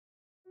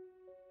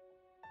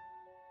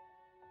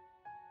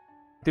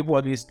People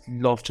always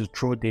love to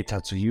throw data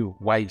to you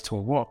why it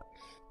will work.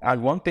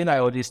 And one thing I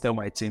always tell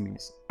my team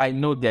is, I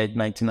know there's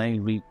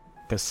 99%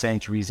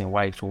 reason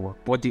why it will work,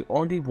 but the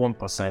only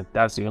 1%,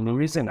 that's the only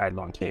reason I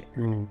launched it.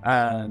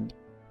 And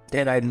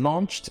then I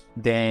launched,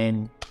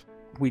 then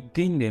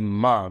within a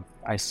month,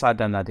 I sat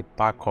down at the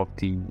back of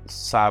the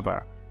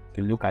server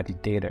to look at the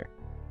data.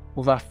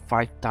 Over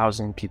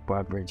 5,000 people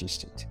have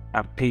registered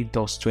and paid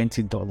us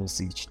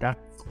 $20 each. That's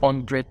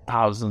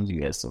 100,000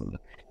 US dollars.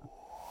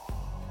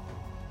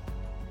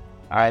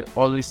 I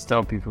always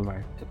tell people,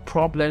 like, the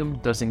problem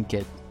doesn't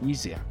get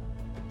easier,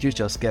 you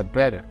just get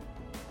better.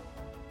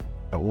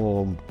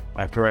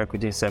 My parents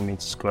couldn't send me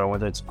to school. I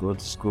wanted to go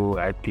to school.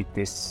 I picked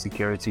this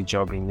security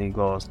job in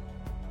Lagos.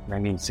 I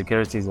mean,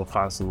 security is a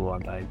fancy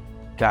word, like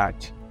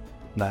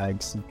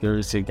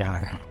security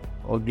guy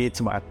or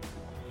gateman.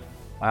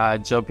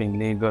 Job in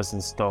Lagos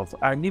and stuff.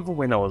 And even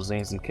when I was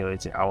doing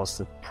security, I was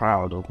so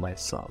proud of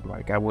myself.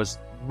 Like, I was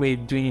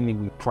doing it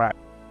with pride.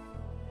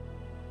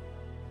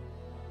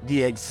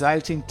 The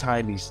exciting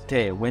time is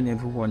there when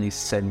everyone is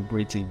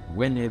celebrating,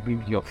 when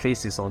your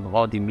face is on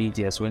all the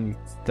medias, when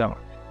it's done.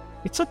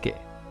 It's okay.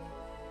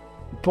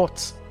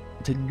 But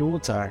the low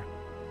time,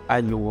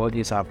 I will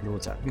always have low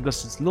time,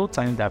 because it's low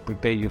time that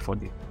prepare you for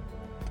the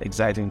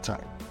exciting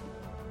time.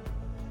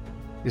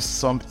 There's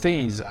some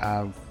things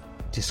I've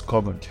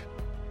discovered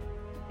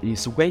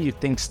is when you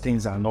think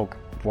things are not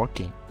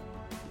working,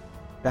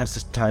 that's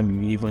the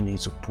time you even need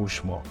to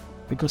push more,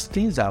 because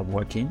things are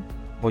working,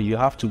 but you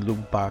have to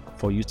look back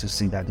for you to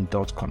see that the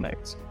dots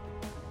connect.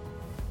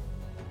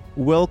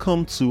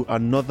 Welcome to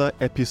another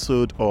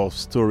episode of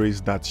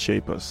Stories That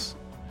Shape Us.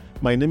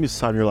 My name is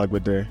Samuel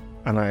Agbede,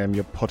 and I am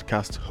your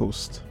podcast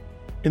host.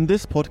 In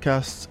this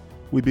podcast,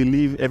 we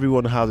believe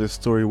everyone has a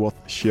story worth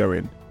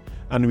sharing,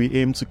 and we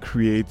aim to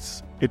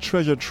create a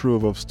treasure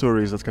trove of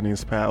stories that can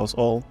inspire us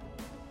all.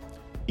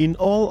 In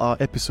all our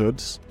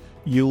episodes,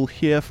 you'll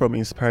hear from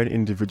inspiring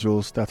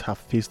individuals that have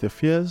faced their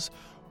fears,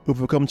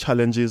 overcome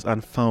challenges,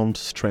 and found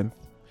strength.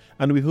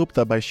 And we hope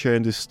that by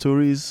sharing these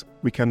stories,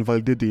 we can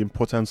validate the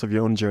importance of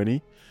your own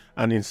journey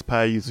and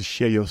inspire you to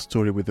share your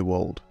story with the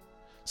world.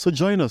 So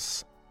join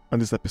us on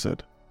this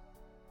episode.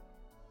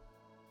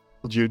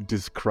 Would you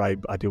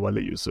describe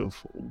Adewale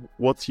Yusuf?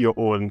 What's your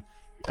own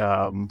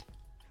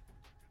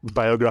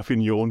biography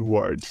in your own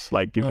words?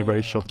 Like, give a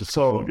very short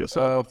description of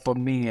yourself. For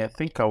me, I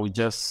think I would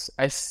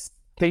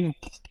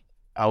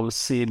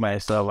see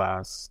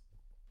myself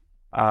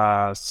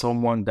as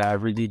someone that I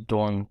really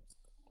don't.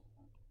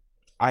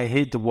 I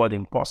hate the word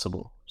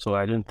impossible, so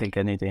I don't think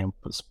anything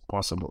is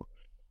possible.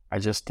 I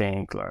just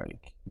think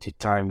like the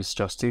time is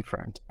just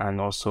different, and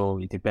also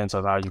it depends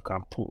on how you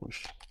can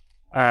push.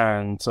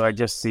 And so I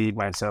just see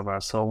myself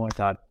as someone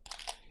that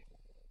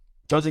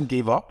doesn't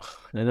give up,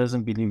 that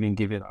doesn't believe in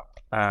giving up.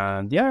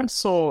 And yeah,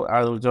 so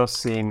I will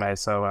just see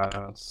myself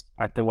as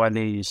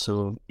Adewale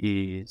Yusuf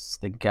is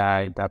the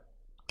guy that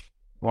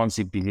once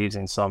he believes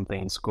in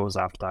something, he goes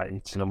after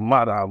it, no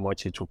matter how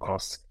much it will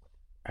cost.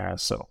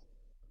 So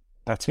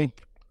that's me.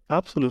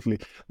 Absolutely.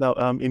 Now,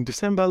 in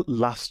December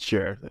last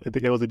year, I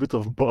think there was a bit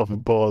of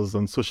buzz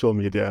on social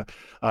media.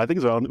 I think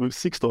it was around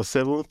 6th or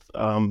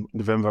 7th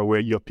November, where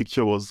your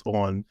picture was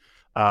on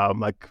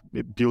like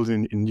a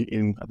building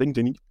in I think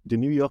the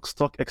New York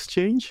Stock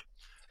Exchange.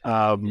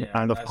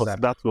 And of course,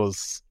 that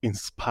was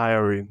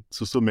inspiring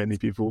to so many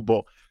people.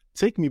 But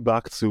take me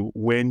back to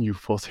when you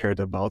first heard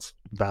about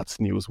that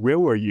news. Where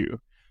were you,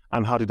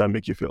 and how did that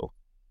make you feel?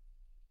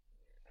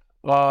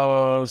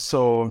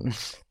 So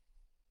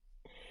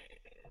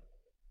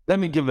let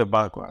me give a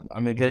background.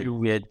 I'm a very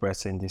weird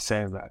person in the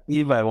sense that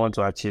if I want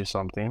to achieve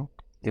something,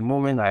 the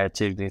moment I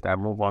achieve it, I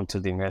move on to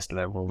the next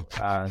level.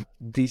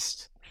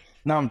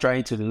 Now I'm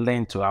trying to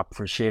learn to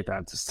appreciate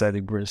and to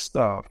celebrate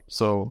stuff.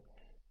 So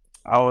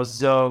I was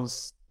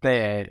just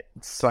there,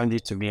 Sunday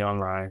to be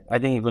online. I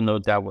didn't even know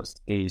that was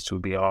the age to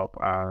be up,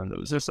 and it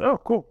was just, oh,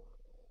 cool.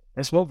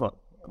 Let's move on.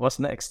 What's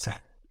next?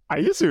 Are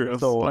you serious?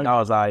 So that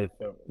was how I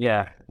felt.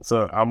 Yeah.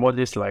 So I'm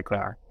always like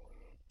that.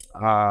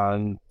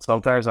 And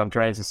sometimes I'm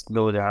trying to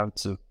slow down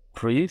to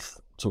breathe,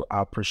 to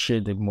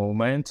appreciate the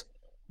moment.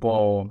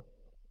 But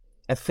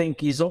I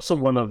think it's also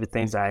one of the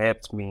things that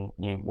helped me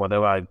in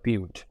whatever I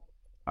build.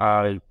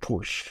 I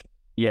push.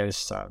 Yes,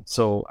 sir.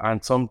 So,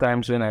 and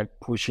sometimes when I'm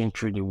pushing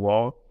through the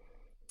wall,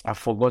 I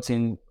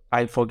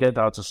forget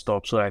how to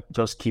stop. So I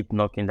just keep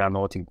knocking down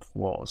all the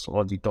walls,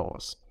 all the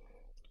doors.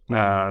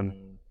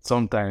 And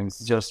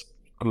sometimes it's just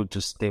good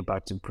to stay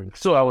back to breathe.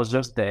 So I was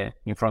just there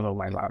in front of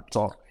my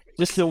laptop,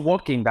 just still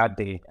working that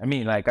day. I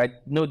mean, like,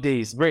 no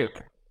day is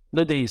break,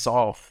 no day is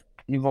off.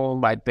 Even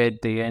my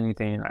birthday,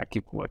 anything, I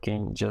keep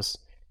working, just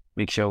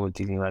make sure we're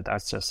dealing with.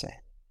 That's just it.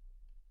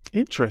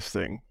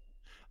 Interesting.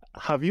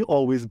 Have you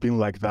always been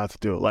like that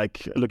though?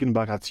 Like, looking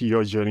back at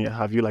your journey,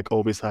 have you like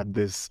always had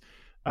this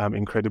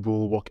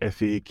incredible work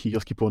ethic? You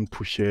just keep on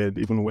pushing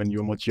even when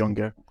you're much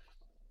younger?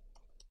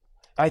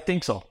 I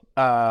think so.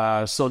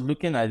 So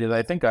looking at it,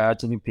 I think I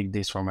actually picked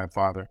this from my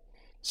father.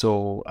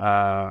 So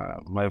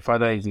my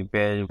father is a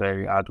very,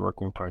 very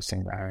hardworking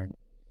person, and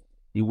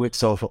he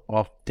wakes up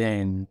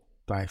often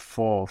by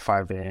 4 or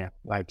 5 a.m.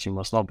 Like you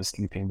must not be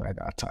sleeping by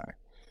that time.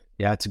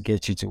 He had to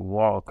get you to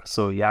work.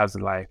 So he has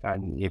like a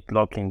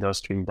block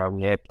industry that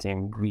we helped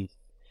him with.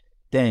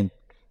 Then,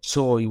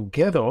 so you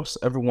get us,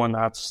 everyone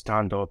had to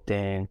stand up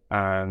then,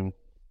 and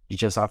you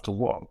just have to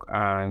walk.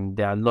 And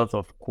there are a lot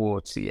of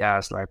quotes he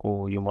has, like,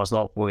 oh, you must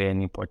not owe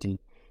anybody.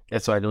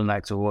 That's why I don't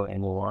like to owe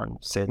anyone.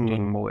 Said,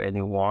 don't owe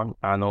anyone,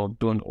 and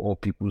don't owe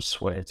people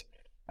sweat.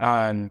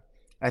 And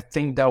I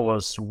think that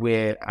was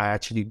where I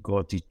actually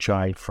got the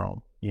drive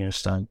from, you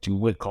understand, to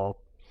wake up.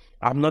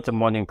 I'm not a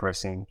morning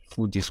person,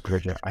 full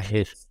disclosure. I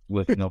hate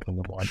waking up in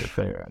the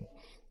morning.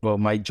 But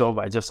my job,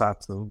 I just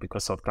had to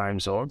because of time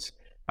zones.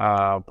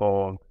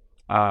 But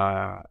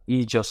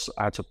he just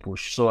had to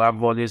push. So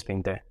I've always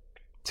been there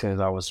since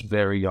I was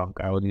very young.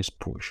 I always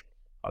push.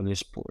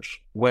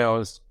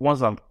 Well,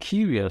 once I'm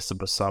curious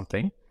about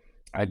something,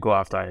 I go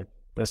after it.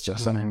 That's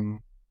just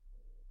something.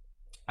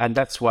 And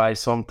that's why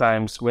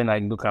sometimes when I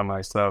look at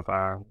myself,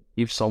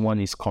 if someone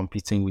is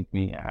competing with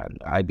me,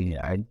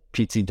 I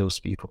pity those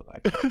people.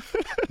 Like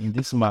in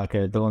this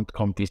market, don't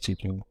compete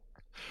with me.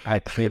 I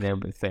trade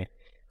everything.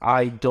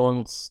 I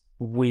don't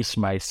waste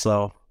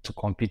myself to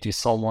compete with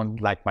someone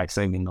like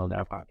myself in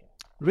other market.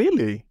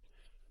 Really?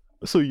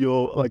 So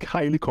you're like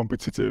highly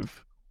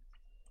competitive?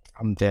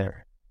 I'm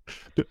there.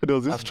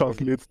 Does this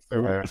translate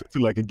to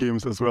like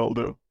games as well,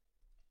 though?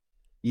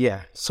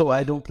 Yeah, so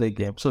I don't play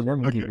games. So let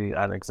me give you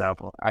an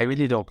example. I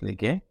really don't play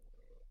game.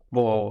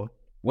 But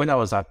when I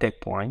was at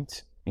Tech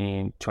Point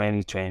in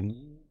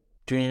 2020,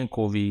 during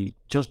COVID,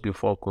 just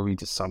before COVID,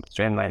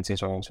 2019,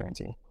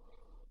 2020,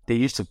 they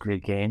used to play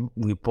game.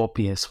 We bought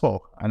PS4,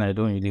 and I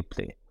don't really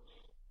play.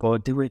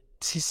 But they were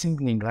teasing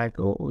me like,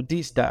 oh,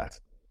 this, that.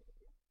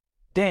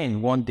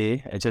 Then one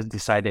day, I just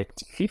decided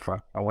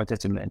FIFA. I wanted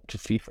to learn to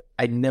FIFA.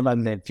 I never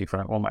learned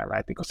FIFA all my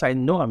life because I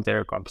know I'm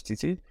very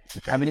competitive.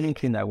 I mean,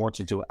 anything I want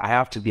to do, I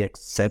have to be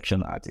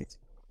exceptional at it.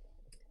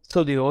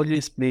 So they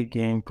always play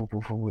game.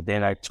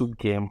 Then I took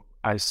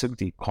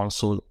the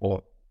console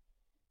up.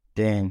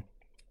 Then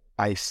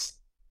I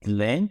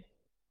learned.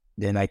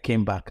 Then I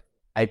came back.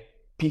 I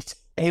beat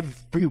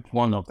every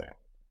one of them.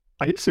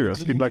 Are you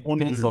serious? Like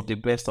one of the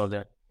best of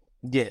them.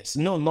 Yes,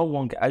 no, not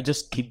one guy. I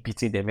just keep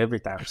beating them every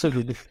time. So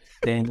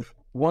then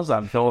once I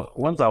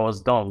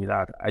was done with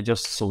that, I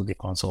just sold the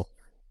console.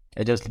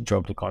 I just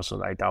dropped the console,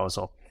 like that was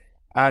all.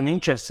 And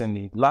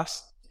interestingly,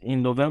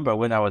 in November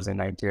when I was in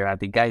Nigeria,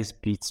 the guys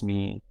beat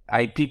me.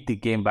 I picked the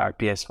game back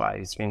PS5.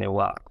 It's been a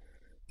while.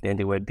 Then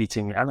they were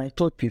beating me, and I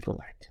told people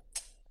like,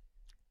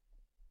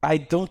 I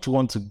don't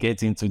want to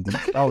get into this.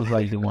 I was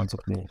like, they want to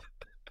play.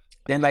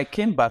 Then I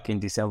came back in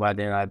December.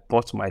 Then I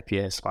bought my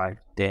PS5.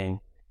 Then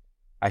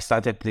I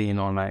started playing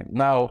online.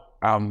 Now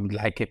I'm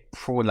like a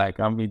pro, like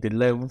I'm in the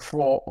level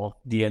 4 of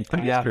the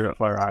entire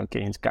FIFA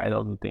rankings kind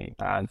of thing.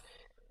 And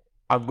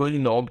I'm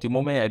going up. The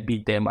moment I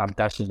beat them, I'm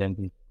dashing them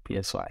with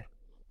PS5.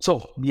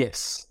 So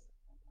yes,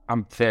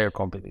 I'm very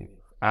competitive.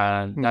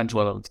 And that's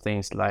one of the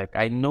things, like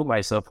I know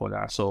myself for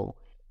that. So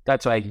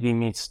that's why I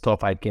limit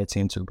stuff I get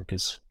into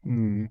because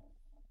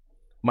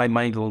my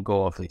mind won't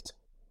go off it.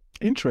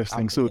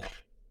 Interesting.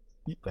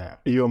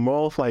 You're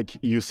more of like,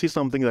 you see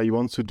something that you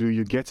want to do,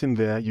 you get in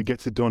there, you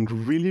get it done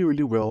really,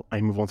 really well,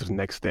 and move on to the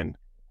next thing.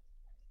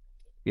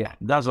 Yeah,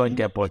 that's why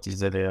get bored is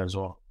there as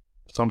well.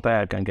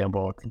 Sometimes I can get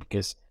bored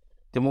because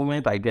the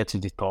moment I get to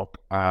the top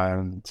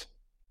and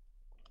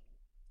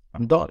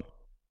I'm done.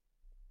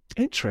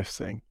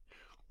 Interesting.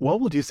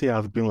 What would you say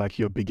has been like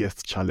your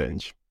biggest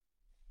challenge?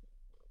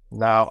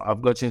 Now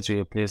I've gotten to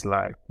a place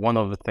like one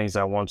of the things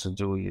I want to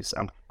do is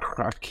I'm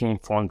cracking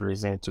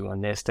fundraising to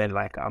an extent,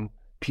 like I'm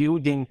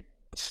building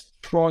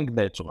strong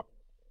network,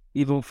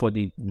 even for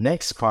the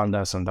next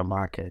founders on the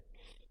market,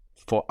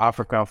 for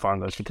African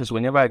founders. Because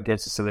whenever I get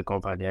to Silicon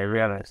Valley, I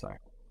realize like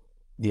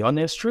the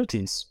honest truth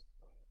is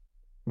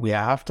we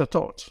are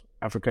afterthought.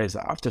 Africa is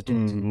afterthought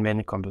in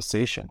many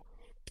conversations.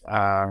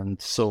 And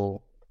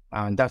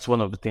that's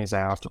one of the things I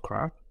have to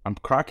crack. I'm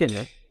cracking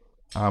it.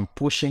 I'm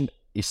pushing.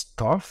 It's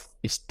tough.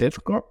 It's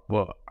difficult,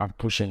 but I'm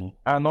pushing it.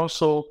 And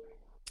also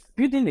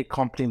building a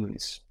company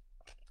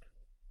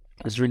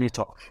is really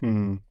tough.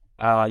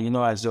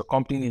 As your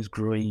company is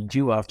growing,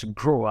 you have to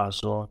grow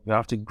as well. You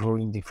have to grow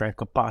in different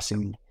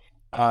capacity.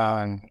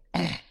 And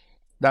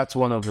that's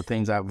one of the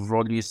things I've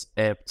always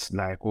helped,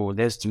 like, oh,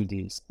 let's do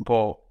this.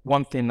 But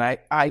one thing I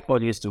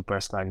always do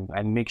personally,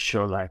 I make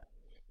sure like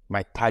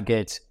my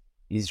target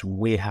is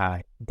way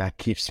high. That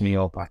keeps me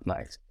up at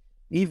night.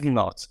 If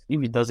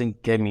it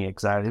doesn't get me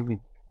excited, if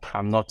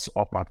I'm not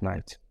up at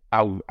night,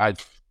 I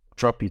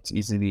drop it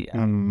easily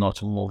and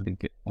not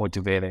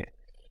motivated.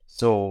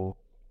 So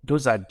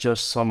those are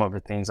just some of the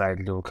things I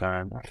look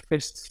at. I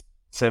faced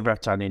several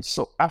challenges.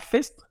 So I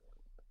faced,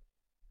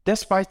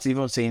 despite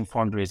even saying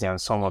fundraising and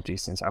some of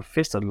these things, I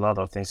faced a lot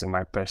of things in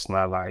my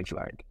personal life.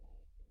 Like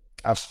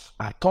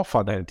I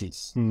tougher than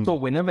this. So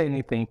whenever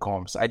anything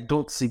comes, I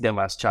don't see them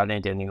as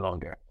challenge any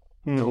longer.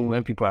 So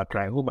when people are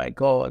crying, oh my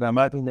God, I'm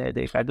having a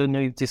headache. I don't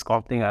know if this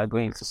company are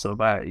going to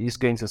survive. It's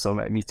going to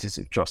survive. Me too,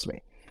 trust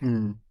me.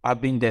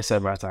 I've been there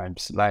several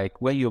times.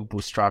 Like when you're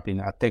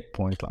bootstrapping at tech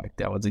point, like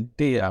there was a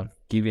day I've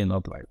given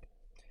up, like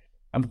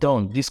I'm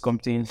done. This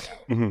company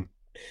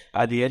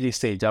at the early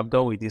stage, I'm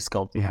done with this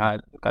company.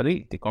 Look at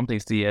it, the company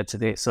is still here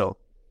today. So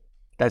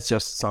that's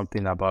just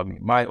something about me.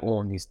 My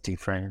own is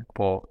different.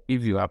 But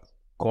if you have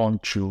gone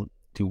through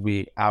the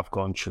way I've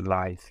gone through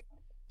life,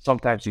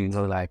 sometimes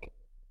like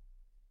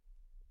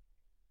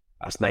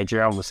as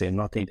Nigerian would say,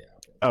 nothing.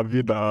 Have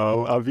you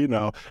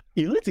now?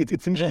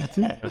 It's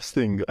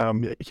interesting.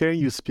 Hearing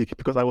you speak,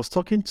 because I was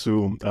talking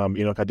to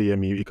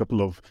Adewale a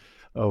couple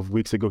of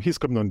weeks ago. He's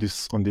coming on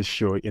this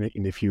show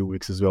in a few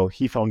weeks as well.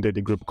 He founded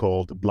a group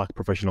called Black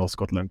Professional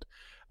Scotland,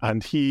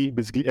 and he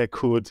basically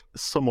echoed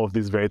some of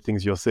these very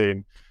things you're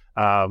saying.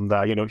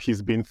 That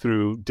he's been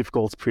through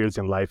difficult periods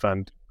in life,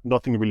 and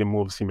nothing really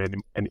moves him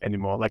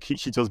anymore. Like he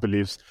just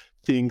believes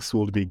things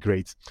will be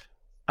great.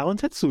 I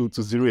wanted to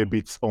zero a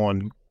bit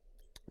on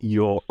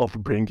your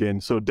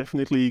upbringing. So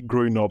definitely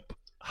growing up,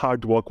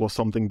 hard work was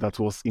something that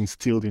was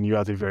instilled in you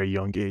at a very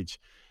young age.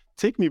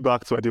 Take me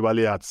back to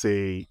Adewale at,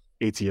 say,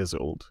 8 years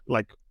old.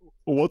 Like,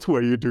 what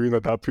were you doing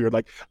at that period?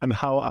 Like, and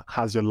how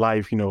has your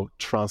life,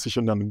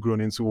 transitioned and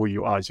grown into who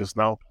you are just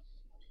now?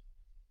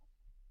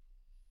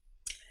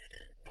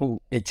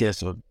 Oh, 8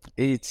 years old.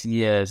 8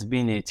 years,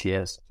 been 8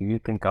 years. Do you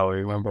think I will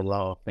remember a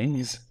lot of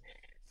things?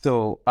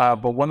 So,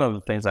 but one of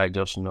the things I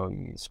just know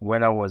is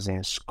when I was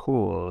in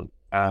school,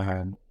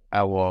 I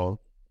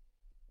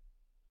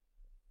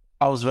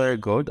was very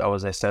good. I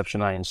was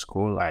exceptional in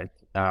school. Like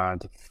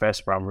the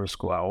first primary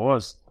school I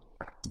was,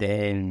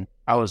 then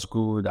I was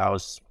good. I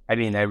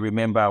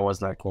remember I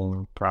was like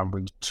in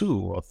primary 2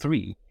 or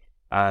 3,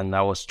 and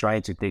I was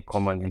trying to take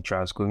common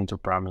entrance going to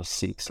primary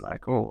 6.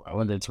 Like, oh, I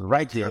wanted to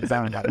write the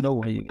exam. I know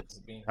where you get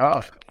to be.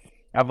 Oh,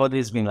 I've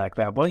always been like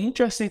that. But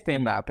interesting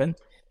thing happened.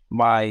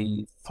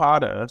 My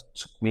father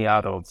took me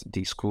out of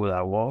the school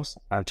I was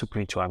and took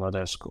me to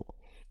another school.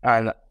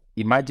 And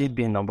imagine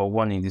being number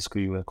 1 in the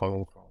school you were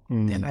coming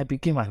from. Then I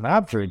became an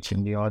average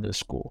in the other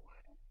school.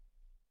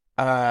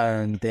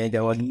 And then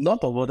there were a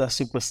lot of other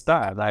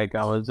superstars. Like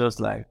I was just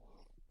like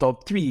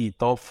top 3,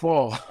 top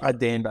 4. And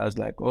then I was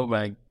like, oh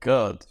my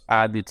God.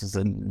 And it is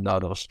a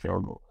lot of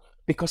struggle.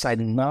 Because I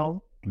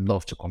now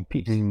love to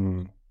compete.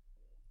 You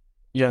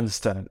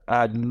understand?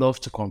 I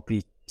love to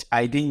compete.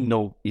 I didn't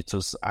know it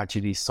was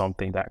actually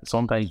something that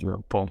sometimes you're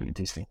born with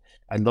this thing.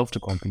 I love to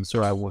compete.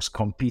 So I was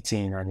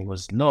competing and it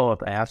was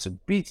not, I have to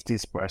beat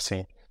this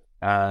person.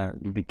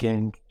 It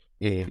became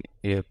a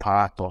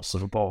part of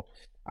football.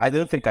 I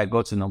don't think I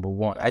got to number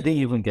 1. I didn't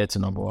even get to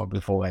number 1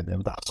 before I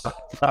left that school.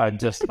 I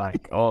just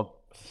like, but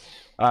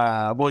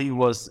it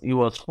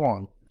was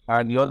fun.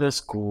 And the other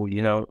school,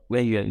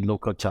 when you're a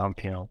local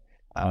champion,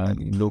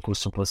 local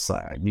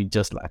superstar, you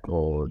just like,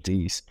 oh,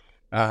 this.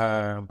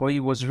 But it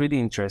was really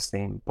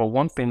interesting. But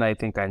one thing I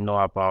think I know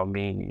about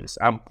me is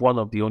I'm one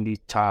of the only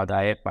child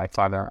I helped my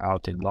father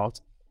out a lot.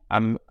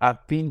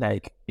 I've been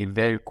like a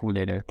very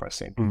cool-headed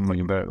person for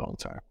a very long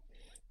time.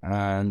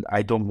 And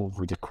I don't move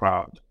with the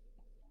crowd.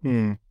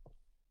 Even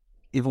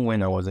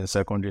when I was in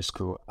secondary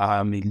school,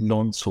 I'm a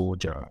lone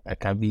soldier. I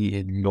can be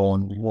a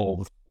lone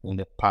wolf in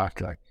the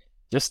park, like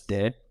just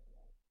there,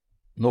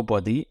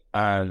 nobody.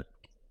 And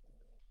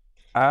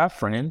I have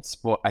friends,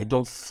 but I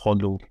don't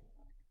follow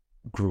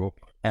group.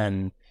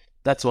 And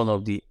that's one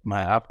of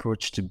my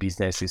approach to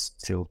business is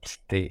still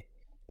today.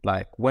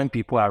 Like when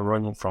people are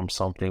running from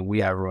something,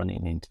 we are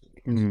running into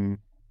it.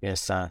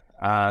 Yes, sir.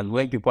 And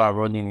when people are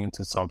running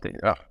into something,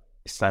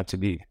 it's time to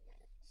leave.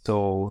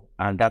 So,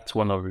 and that's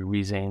one of the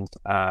reasons.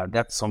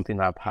 That's something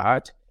I've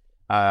had.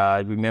 I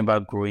remember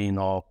growing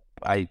up,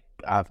 I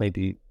have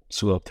maybe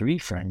 2 or 3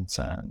 friends,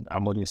 and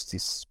I'm always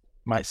this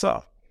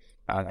myself.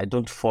 And I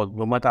don't fall,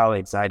 no matter how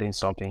exciting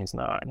something is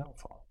now, I don't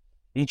fall.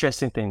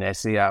 Interesting thing, I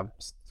see I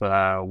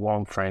have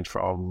one friend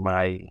from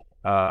my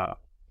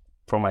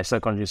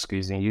secondary school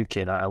is in UK,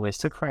 and I was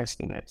still friends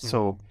in it.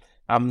 So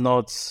I'm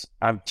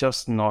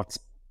just not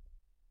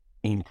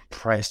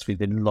impressed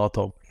with a lot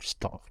of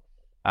stuff.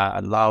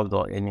 Allowed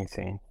or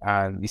anything,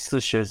 and it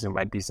still shows in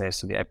my business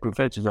today. I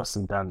prefer to just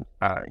sit down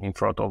in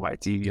front of my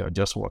TV or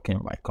just working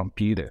on my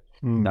computer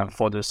than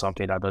further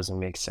something that doesn't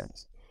make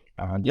sense.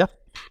 And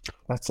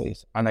that's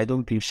it. And I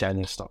don't give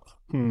shiny stuff.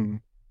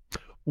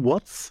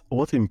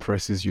 What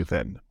impresses you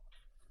then?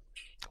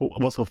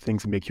 What sort of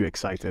things make you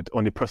excited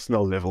on a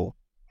personal level?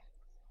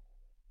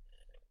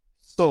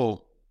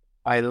 So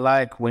I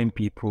like creative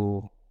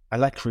people. I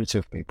like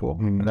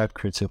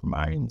creative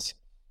minds.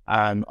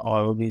 And I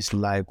always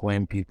like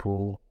when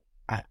people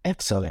are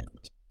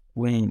excellent,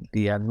 when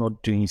they are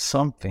not doing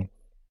something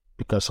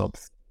because of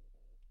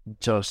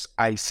just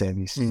eye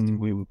service,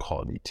 we would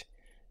call it.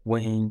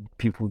 When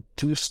people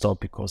do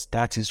stuff because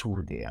that is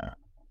who they are.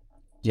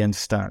 You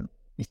understand?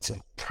 It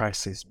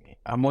impresses me.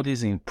 I'm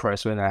always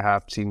impressed when I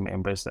have team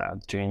members that are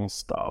doing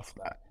stuff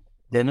that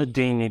they're not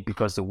doing it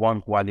because they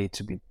want Wale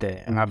to be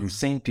there. I've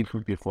seen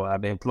people before,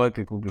 I've employed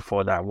people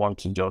before that want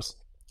to just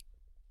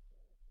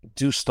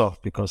do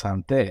stuff because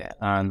I'm there,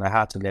 and I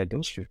had to let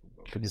those people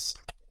go because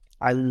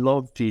I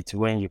loved it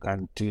when you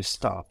can do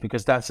stuff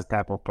because that's the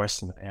type of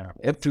person I am.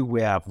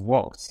 Everywhere I've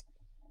worked,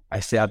 I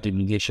still have the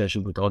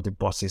relationship with all the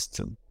bosses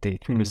to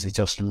date because they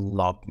just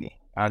love me.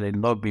 And they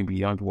love me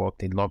beyond work.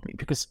 They love me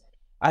because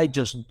I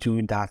just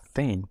do that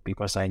thing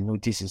because I know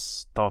this is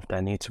stuff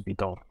that needs to be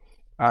done.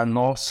 And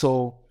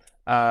also,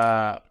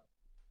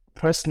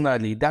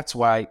 personally, that's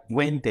why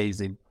when there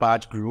is a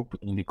bad group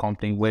in the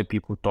company where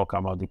people talk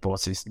about the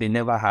bosses, they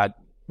never had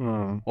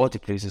all the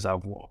places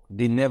I've worked.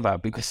 They never,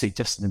 because they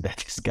just know that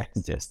this guy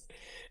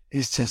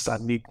he's just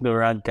an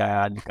ignorant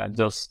guy and he can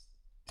just.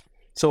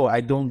 So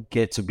I don't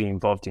get to be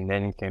involved in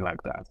anything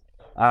like that.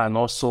 And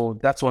also,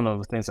 that's one of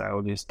the things I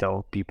always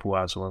tell people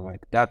as well.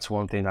 Like, that's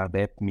one thing that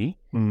helped me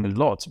a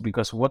lot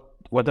because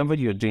whatever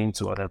you're doing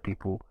to other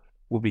people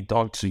will be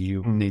done to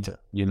you later.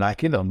 You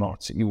like it or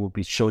not, it will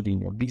be showed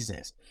in your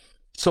business.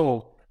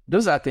 So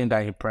those are things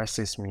that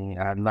impresses me.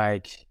 I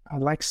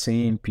like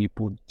seeing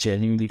people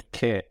genuinely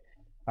care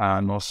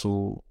and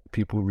also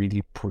people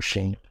really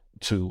pushing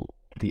to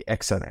the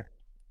excellent.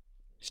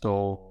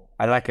 So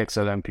I like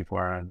excellent people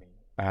around me.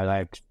 I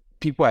like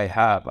people I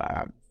have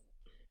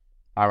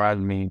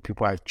around me,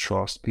 people I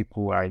trust,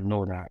 people I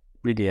know that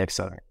really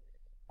excellent.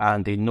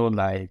 And they know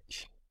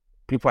like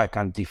people I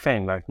can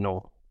defend, like,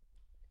 no,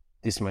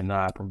 this may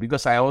not happen.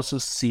 Because I also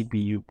see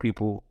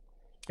people,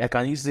 I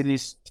can easily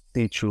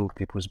stay through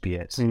people's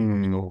BS. You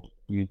know,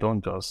 you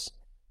don't just,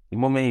 the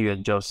moment you're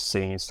just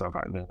saying stuff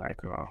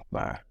like, oh,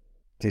 but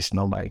this is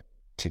not my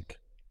tick.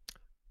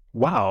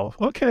 Wow.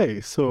 Okay.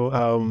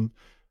 So,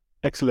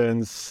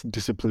 excellence,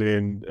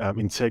 discipline,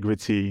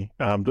 integrity,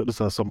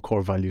 those are some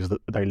core values that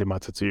really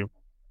matter to you.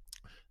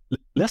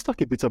 Let's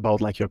talk a bit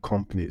about like your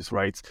companies,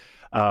 right?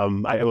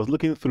 I was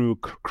looking through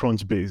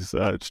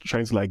Crunchbase,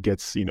 trying to like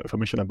get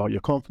information about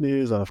your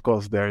companies, and of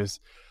course there's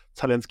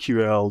Talent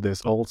QL,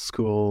 there's Old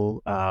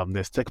School,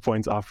 there's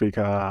TechPoint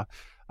Africa.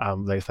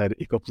 Like I said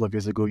a couple of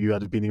years ago, you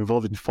had been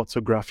involved in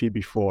photography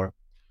before.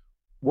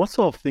 What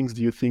sort of things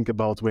do you think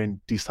about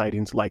when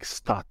deciding to like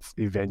start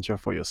a venture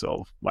for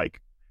yourself? Like,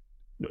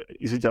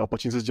 is it the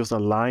opportunities just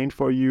aligned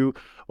for you,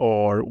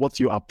 or what's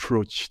your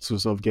approach to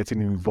sort of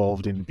getting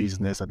involved in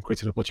business and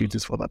creating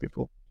opportunities for other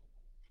people?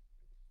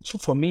 So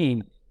for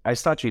me, I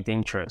start with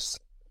interest.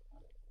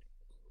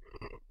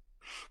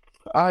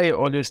 I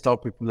always tell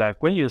people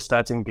like when you're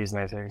starting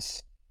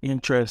businesses,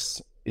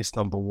 interest is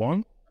number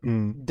one.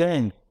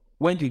 Then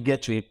when you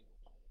get to a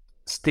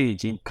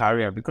stage in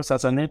career, because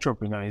as an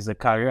entrepreneur, it's a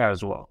career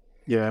as well.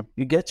 Yeah.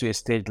 You get to a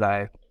stage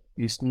like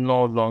it's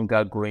no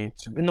longer going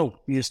to,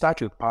 you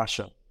start with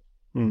passion,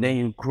 then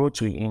you grow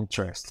to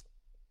interest.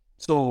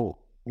 So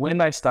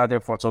when I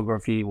started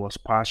photography, it was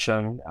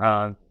passion.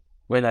 And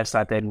when I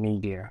started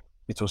media,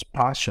 it was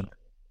passion.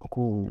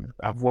 Cool.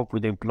 I've worked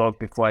with a blog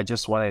before, I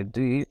just wanted to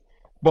do it.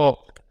 But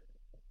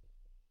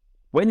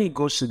when it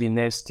goes to the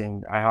next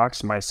thing, I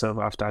ask myself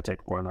after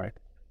TechPoint, right,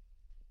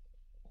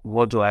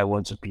 what do I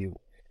want to build?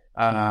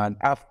 And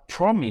I've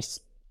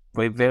promised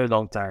for a very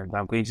long time that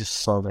I'm going to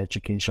solve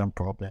education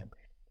problem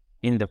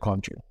in the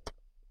country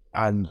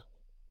and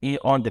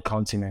on the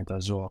continent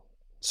as well.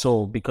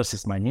 So because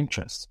it's my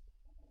interest,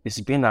 it's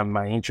been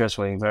my interest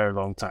for a very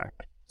long time.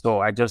 So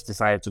I just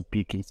decided to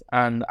pick it.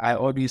 And I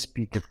always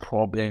pick a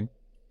problem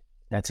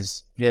that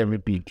is very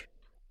big.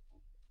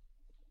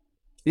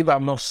 If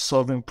I'm not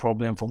solving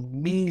problem for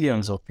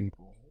millions of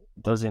people,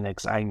 it doesn't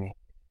excite me.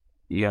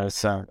 You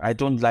understand? I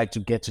don't like to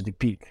get to the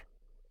peak.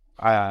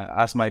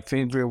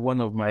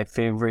 One of my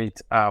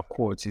favorite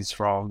quotes is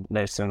from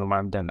Nelson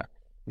Mandela.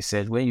 He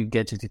said, when you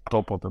get to the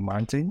top of the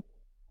mountain,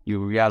 you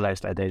realize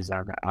that there's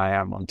an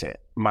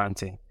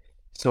mountain.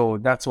 So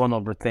that's one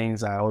of the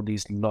things I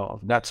always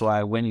love. That's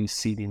why when you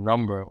see the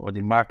number or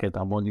the market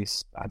I'm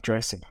always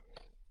addressing,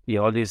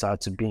 you always have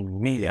to be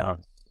in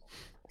millions,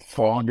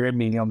 400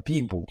 million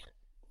people,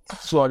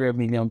 200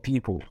 million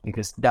people,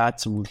 because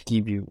that will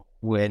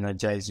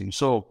energize you.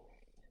 So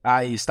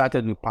I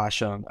started with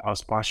passion. I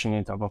was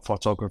passionate about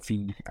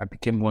photography. I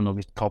became one of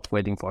the top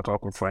wedding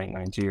photographers in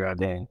Nigeria.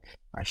 Then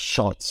I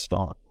shot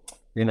stuff.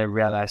 Then I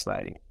realized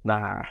like,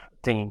 I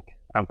think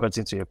I'm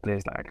getting to a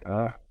place like,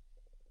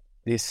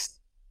 this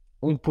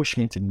will push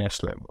me to the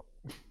next level.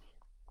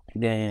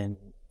 Then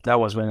that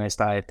was when I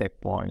started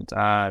TechPoint.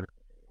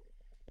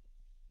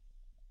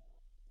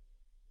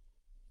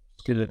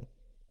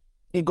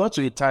 It got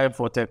to a time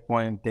for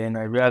TechPoint, then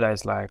I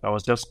realized like I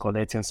was just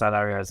collecting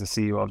salary as the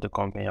CEO of the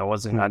company. I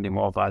wasn't adding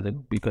more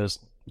value because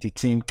the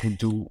team could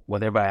do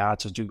whatever I had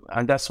to do.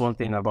 And that's one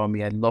thing about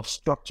me. I love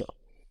structure.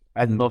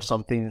 I love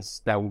some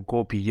things that will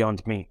go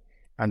beyond me.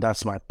 And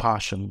that's my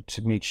passion,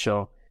 to make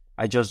sure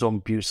I just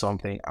don't build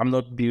something. I'm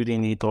not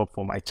building it up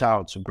for my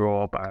child to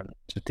grow up and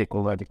to take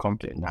over the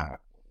company. Nah,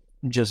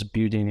 I'm just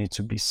building it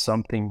to be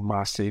something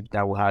massive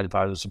that will add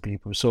value to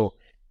people. So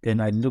then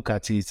I look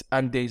at it,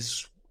 and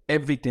there's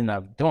everything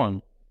I've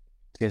done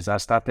since I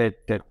started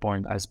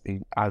TechPoint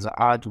as I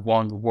add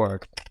one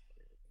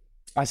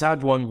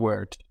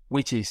word,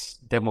 which is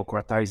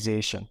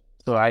democratization.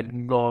 So I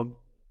love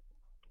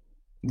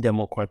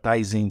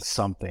democratizing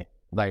something,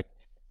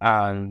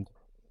 and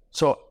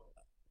so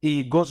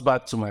it goes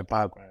back to my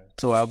background.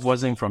 So I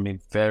wasn't from a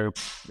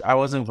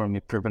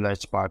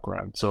privileged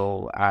background.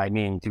 So I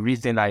mean, the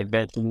reason I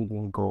eventually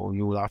didn't go,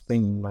 you will have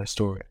seen in my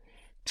story,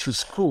 to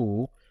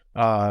school,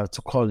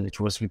 to college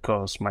was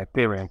because my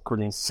parents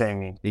couldn't send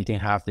me. They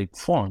didn't have the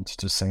funds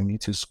to send me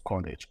to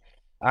college.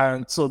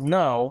 And so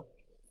now,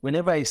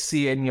 whenever I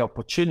see any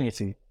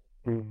opportunity,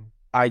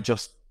 I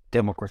just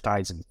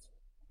democratize it.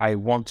 I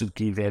want to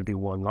give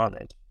everyone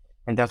knowledge.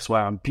 And that's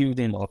why I'm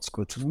building Art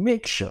School to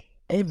make sure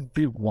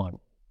everyone,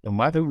 no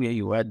matter where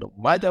you are, no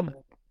matter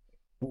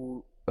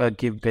who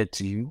give birth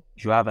to you,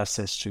 you have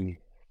access to it.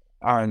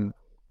 And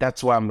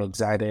that's why I'm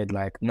excited.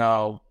 Like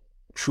now,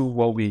 through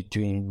what we're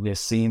doing, we're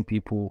seeing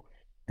people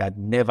that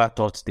never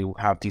thought they would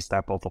have this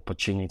type of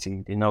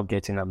opportunity. They're now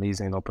getting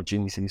amazing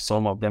opportunities.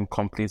 Some of them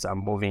companies are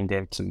moving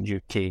them to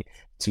UK,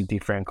 to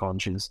different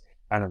countries.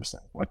 And I'm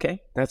saying,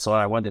 okay, that's all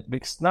I wanted.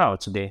 Because now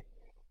today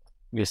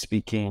we're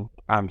speaking,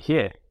 I'm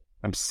here.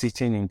 I'm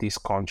sitting in this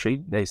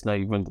country. That is not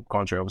even the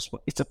country I was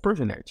born. It's a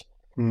privilege.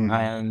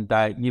 And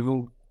I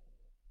even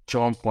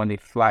jump on a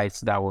flight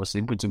that was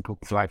able to book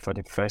flight for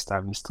the first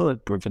time. It's still a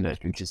privilege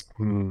because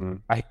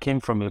I came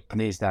from a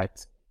place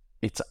that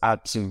it's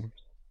hard to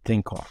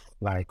think of.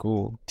 Like,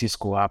 oh, this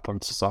could happen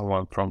to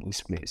someone from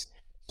this place.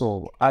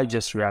 So I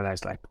just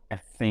realized, like, I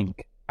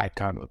think I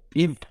can.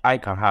 If I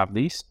can have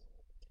this,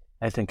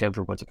 I think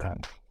everybody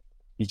can.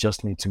 You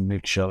just need to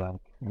make sure like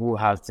who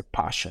has the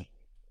passion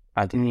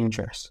and the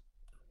interest.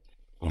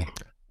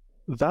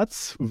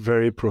 That's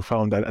very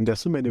profound, and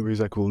there's so many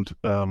ways I could,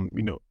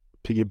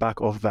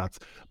 piggyback off that.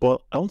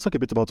 But I want to talk a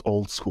bit about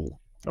Old School.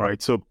 All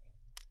right. So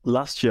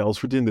last year, I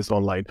was reading this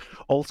online.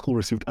 Old School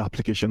received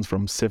applications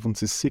from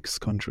 76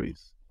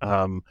 countries,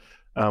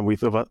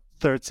 with over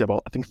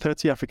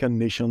 30 African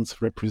nations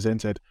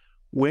represented.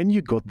 When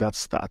you got that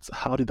stat,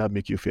 how did that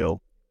make you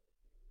feel?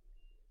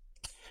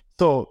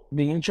 So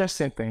the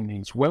interesting thing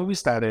is when we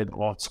started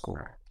Art School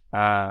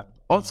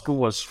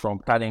was from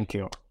talent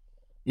cure.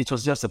 It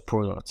was just a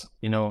product.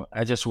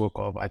 I just woke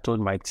up. I told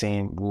my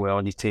team, we were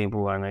on the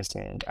table, and I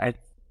said, I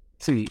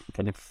see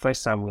for the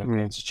first time we're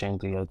going to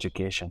change the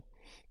education.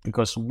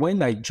 Because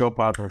when I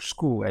dropped out of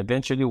school, I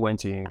eventually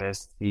went to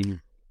university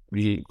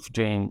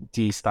doing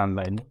the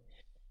standard.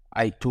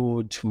 I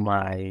told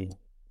one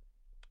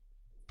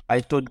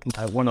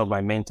of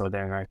my mentors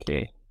then,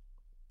 okay,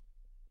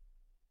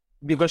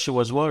 because she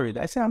was worried.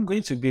 I said, I'm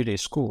going to build a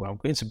school. I'm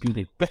going to build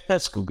a better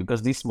school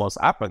because this must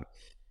happen.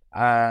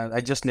 And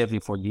I just left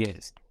it for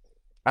years.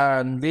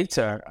 And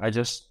later, I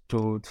just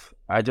told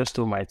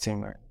my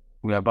team,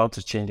 we're about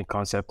to change the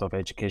concept of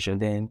education.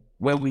 Then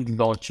when we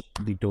launched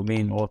the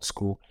domain Art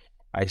School,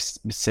 I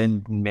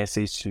sent a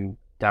message to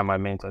my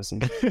mentors.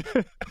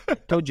 I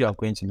told you I'm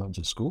going to launch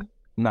a school.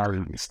 Now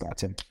we're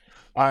starting.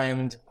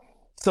 And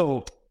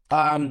so,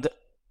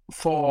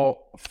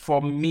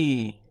 for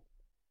me,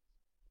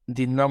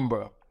 the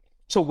number.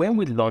 So when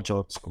we launch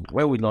Art School,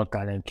 when we launch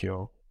Talent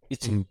Cure,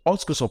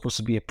 Art School supposed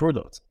to be a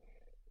product.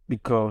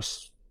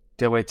 Because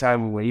there were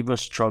times we were even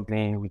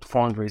struggling with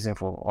fundraising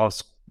for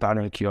us,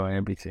 Talent Cure and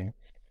everything.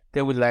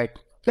 They were like,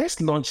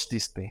 let's launch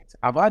this thing.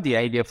 I've had the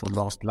idea for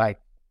long. Like,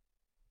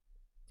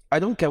 I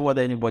don't care what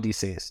anybody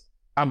says.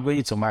 I'm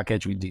going to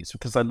market with this.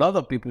 Because a lot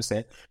of people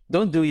say,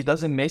 don't do it. It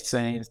doesn't make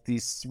sense.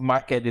 This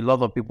market, a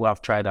lot of people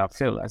have tried and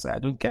failed. I said, I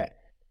don't care.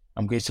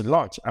 I'm going to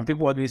launch. And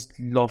people always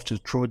love to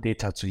throw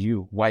data to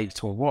you, why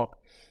it will work.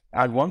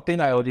 And one thing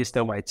I always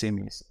tell my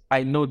team is,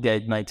 I know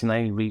there's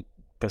 99%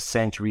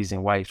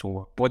 reason why it will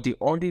work, but the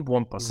only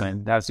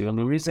 1%, that's the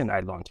only reason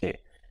I launched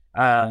it.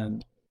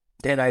 And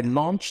then I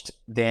launched,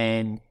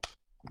 then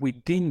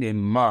within a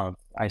month,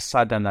 I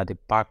sat down at the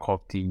back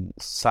of the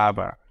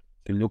server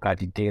to look at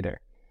the data.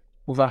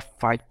 Over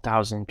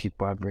 5,000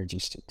 people have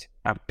registered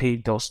and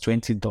paid us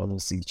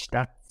 $20 each.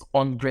 That's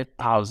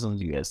 100,000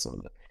 US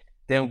dollars.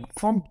 Then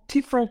from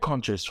different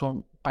countries,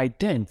 from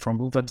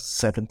over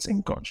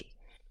 17 countries.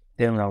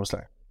 Then I was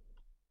like,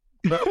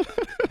 I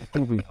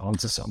think we're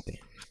onto something.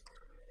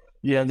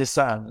 You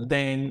understand?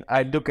 Then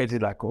I look at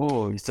it like,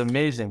 oh, it's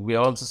amazing. We're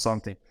onto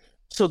something.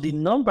 So the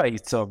number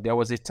itself, there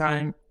was a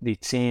time the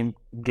team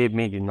gave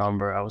me the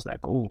number. I was like,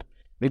 oh,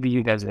 maybe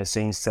you guys are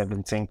saying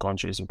 17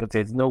 countries, because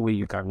there's no way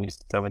you can reach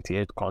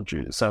 78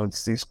 countries,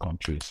 76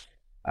 countries.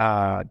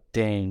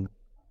 Then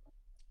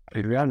I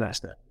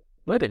realized that,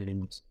 wait a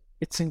minute,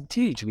 it's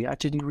indeed, we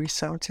actually reached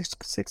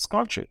 76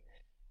 countries.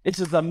 It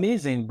is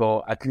amazing,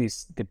 but at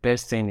least the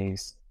best thing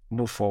is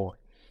move forward.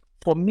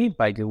 For me,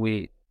 by the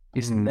way,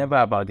 it's never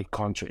about the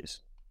countries.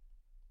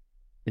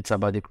 It's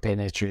about the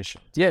penetration.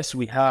 Yes,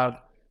 we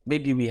have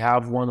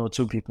one or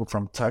two people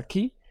from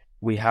Turkey.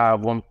 We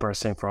have one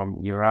person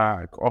from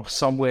Iraq or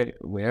somewhere,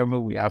 wherever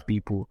we have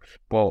people.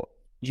 But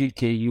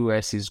UK,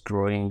 US is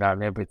growing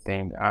and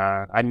everything.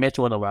 I met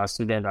one of our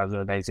students as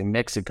well that is a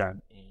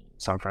Mexican in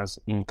San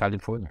Francisco, in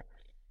California.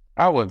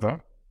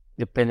 However,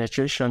 the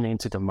penetration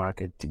into the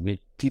market, we're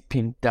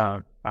deeping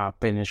down our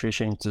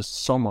penetration into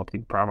some of the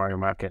primary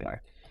market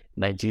like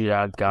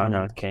Nigeria,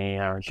 Ghana,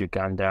 Kenya,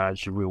 Uganda,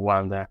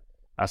 Rwanda,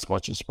 as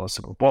much as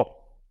possible. But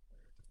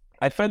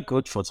I felt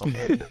good for some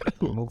time.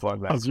 Move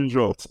on, like, as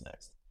usual. what's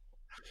next?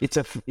 It's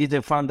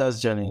a founder's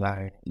journey.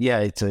 Like, yeah,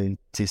 it's a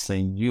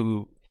thing.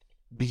 Your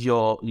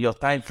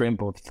time frame,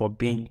 but for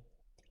being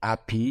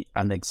happy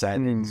and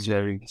excited is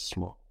very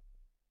small.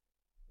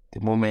 The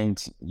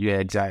moment you're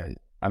excited,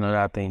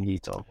 another thing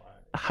hits up.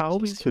 How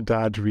is your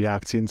dad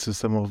reacting to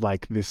some of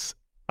like this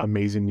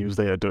amazing news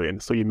that you're doing?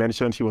 So you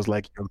mentioned he was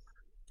like,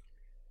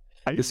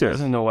 "Are you He serious?"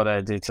 doesn't know what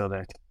I did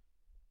today.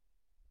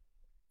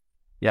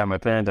 Yeah, my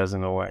parent doesn't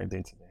know what I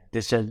did today.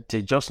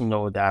 They just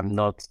know that I'm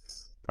not.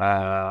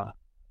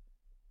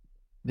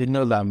 They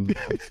know that I'm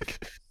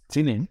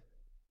stealing,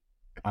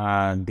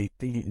 and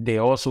they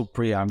also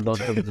pray I'm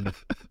not a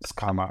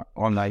scammer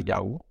unlike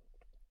Yahoo.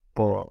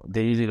 But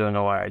they really don't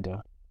know what I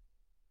do.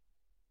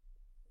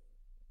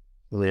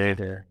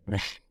 Later.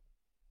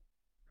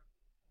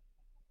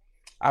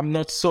 I'm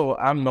not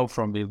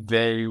from a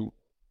very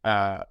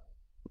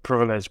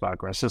privileged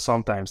background, so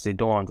sometimes they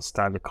don't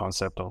understand the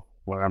concept of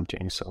what I'm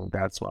doing. So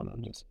that's one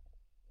of this.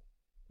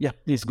 Yeah,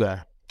 please go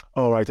ahead.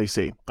 All right, I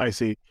see.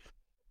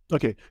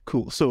 Okay,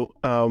 cool. So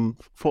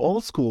for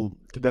old school,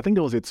 I think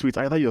there was a tweet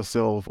either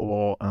yourself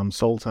or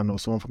Sultan or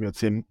someone from your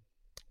team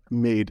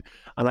made,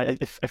 and I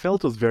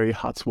felt it was very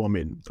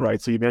heartwarming,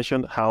 right? So you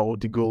mentioned how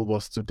the goal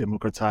was to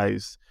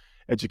democratize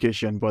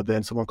education, but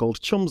then someone called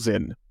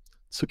Chumzin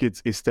took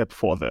it a step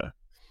further.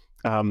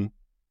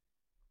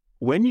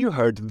 When you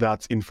heard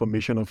that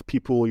information of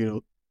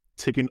people,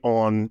 taking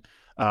on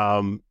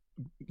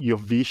your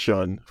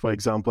vision, for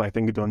example, I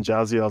think Don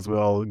Jazzy as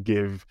well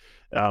gave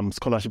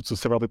scholarship to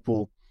several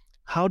people.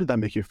 How did that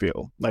make you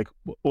feel? Like,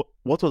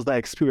 what was that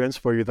experience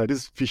for you, that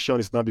this vision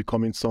is now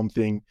becoming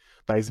something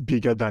that is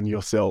bigger than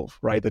yourself,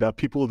 right? That there are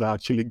people that are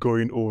actually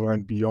going over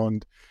and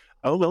beyond.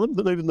 I don't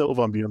even know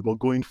over and beyond, but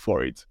going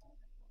for it.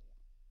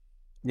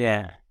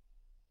 Yeah.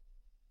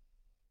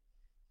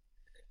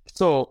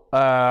 So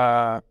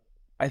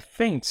I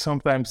think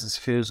sometimes it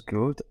feels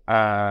good.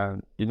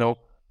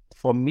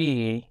 For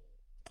me,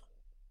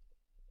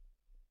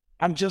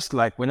 I'm just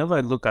like, whenever I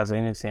look at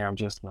anything, I'm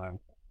just like,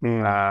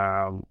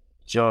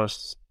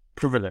 just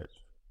privilege.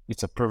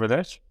 It's a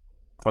privilege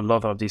for a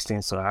lot of these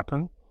things to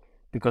happen,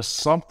 because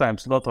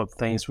sometimes a lot of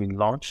things we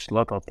launch, a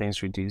lot of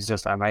things we do is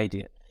just an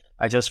idea.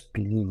 I just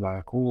believe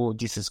like, oh,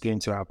 this is going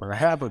to happen. I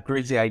have a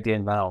crazy idea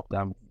now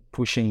that I'm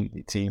pushing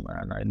the team,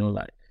 and I know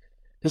like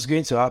it's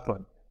going to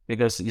happen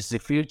because it's the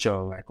future.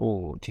 Like,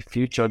 oh, the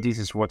future, this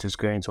is what is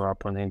going to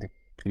happen in the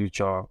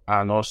future.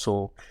 And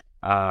also,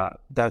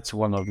 that's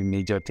one of the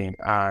major things.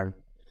 And,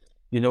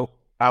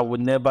 I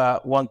would never,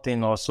 one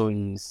thing also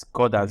is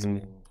God has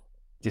been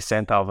the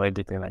center of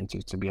everything I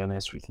do, to be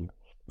honest with you.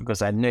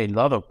 Because I know a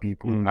lot of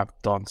people have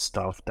done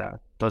stuff that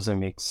doesn't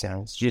make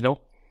sense. You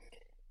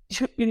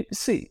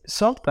see,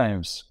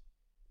 sometimes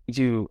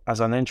you,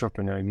 as an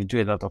entrepreneur, you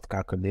do a lot of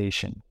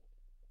calculation.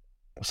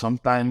 But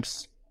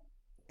sometimes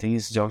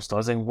things just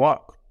doesn't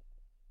work.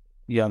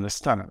 You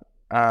understand?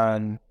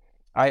 And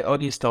I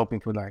always tell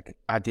people, like,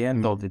 at the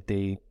end of the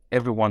day,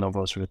 every one of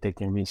us will take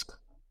a risk.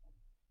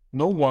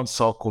 No one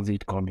saw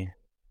COVID coming.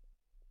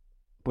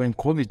 When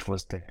COVID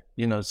was there,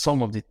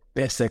 some of the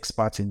best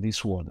experts in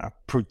this world have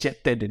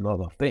projected a lot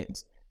of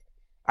things.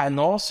 And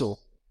also,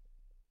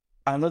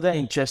 another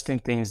interesting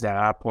things that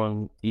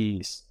happen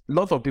is a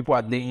lot of people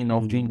are laying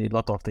off doing a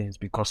lot of things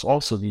because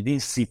also they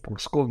didn't see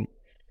post-COVID.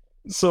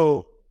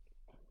 So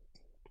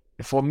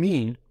for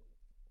me,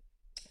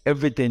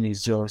 everything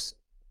is just,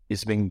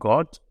 it's been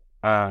God.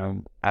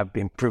 I've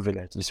been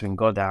privileged. It's been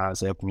God that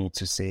has helped me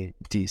to say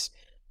this.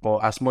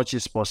 But as much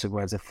as possible,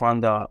 as a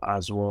founder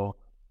as well,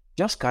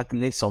 just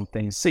calculate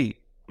something. See,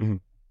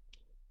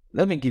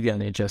 let me give you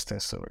an interesting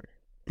story.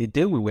 The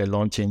day we were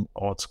launching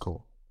Art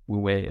School,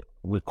 we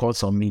called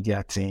some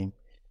media team.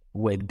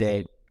 We were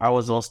there. I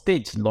was on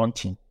stage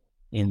launching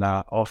in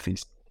our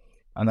office,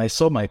 and I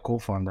saw my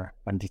co-founder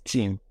and the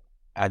team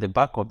at the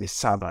back of the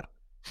server,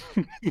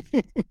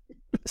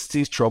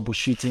 still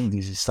troubleshooting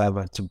the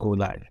server to go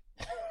live.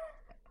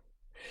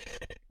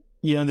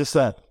 You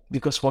understand?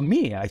 Because for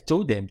me, I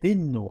told them, they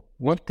know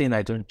one thing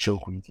I don't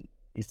joke with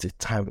is the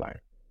timeline.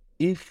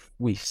 If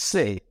we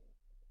say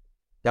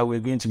that we're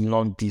going to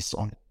launch this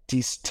on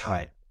this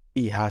time,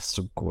 it has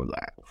to go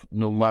live,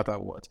 no matter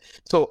what.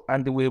 So,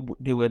 and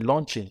they were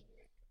launching.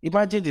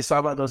 Imagine the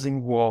server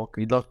doesn't work,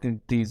 a lot of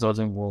things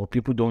doesn't work,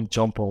 people don't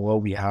jump on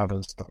what we have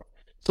and stuff.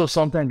 So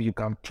sometimes you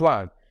can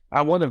plan.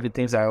 And one of the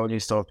things I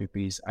always tell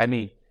people is,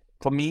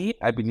 for me,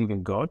 I believe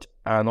in God,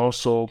 and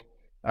also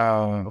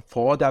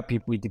for other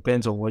people, it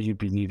depends on what you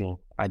believe in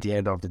at the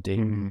end of the day.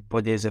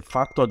 But there's a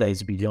factor that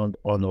is beyond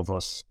all of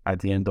us at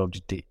the end of the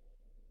day.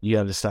 You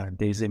understand?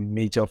 There's a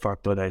major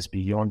factor that is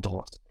beyond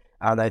us.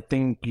 And I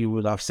think you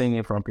would have seen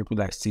it from people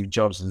like Steve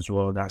Jobs as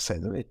well that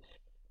said it.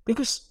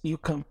 Because you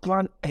can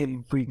plan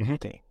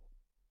everything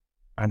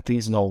and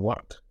things not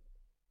work.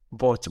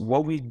 But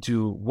what we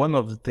do, one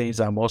of the things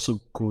I'm also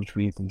good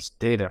with is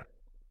data.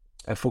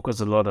 I focus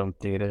a lot on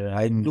data.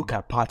 I look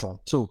at patterns.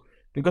 So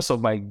because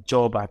of my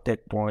job at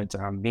TechPoint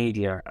and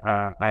media,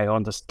 I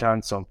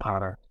understand some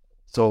pattern.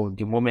 So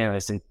the moment I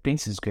say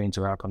things is going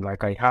to happen,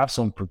 like I have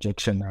some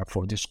projection now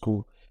for the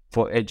school,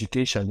 for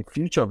education, the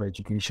future of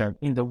education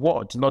in the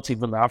world, not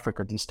even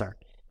Africa this time.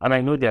 And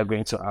I know they are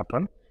going to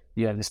happen.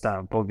 You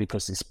understand? But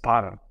because it's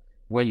pattern,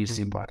 where you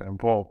see pattern.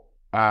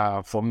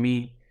 But for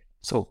me,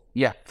 so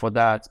yeah, for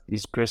that,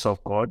 it's grace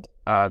of God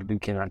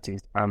looking at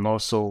it. And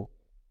also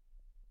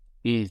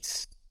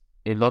it's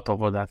a lot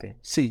of other things.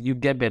 See, you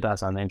get better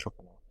as an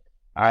entrepreneur.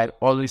 I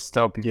always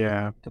tell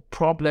people the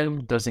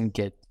problem doesn't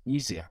get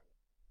easier.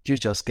 You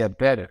just get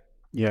better.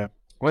 Yeah.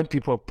 When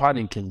people are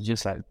panicking, you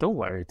just like, don't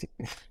worry.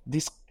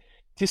 This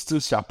too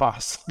shall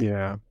pass.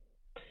 Yeah.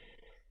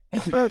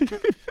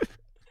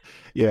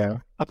 Yeah,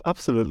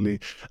 absolutely.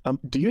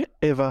 Do you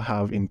ever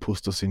have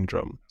imposter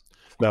syndrome?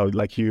 Now,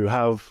 like you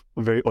have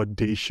very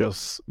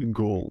audacious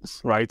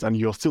goals, right? And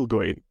you're still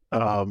going.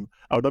 I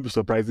would not be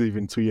surprised if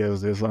in 2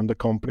 years there's another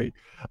company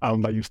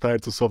that you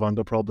started to solve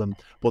another problem.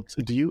 But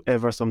do you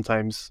ever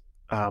sometimes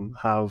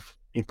have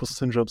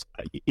imposter syndromes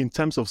in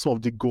terms of some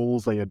of the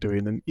goals that you're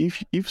doing? And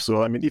if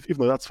so, I mean, if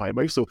not, that's fine.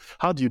 But if so,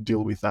 how do you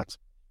deal with that?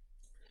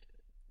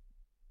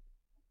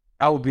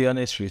 I will be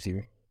honest with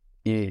you.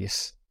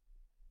 Yes.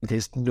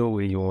 There's no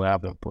way you will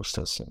have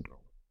imposter syndrome.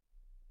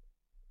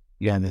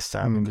 You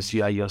understand? Because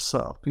you are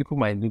yourself. People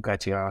might look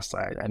at you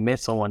outside. I met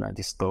someone at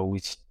the store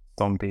which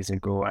some days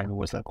ago and it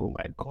was like, oh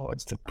my God,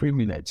 it's a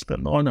privilege.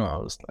 But no, I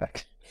was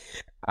like,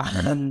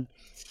 and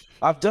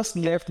I've just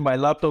left my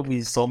laptop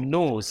with some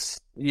no's.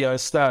 You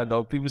understand?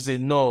 Or people say,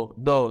 no.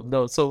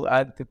 So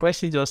the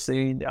person just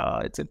saying,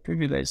 it's a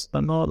privilege.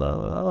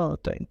 No,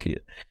 thank you.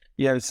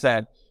 You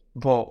understand?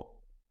 But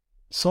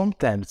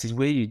sometimes the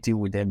way you deal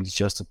with them is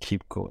just to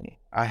keep going.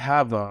 I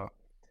have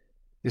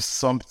there's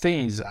some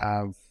things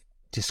I've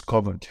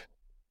discovered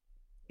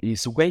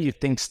is when you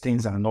think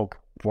things are not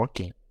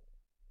working,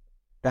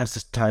 that's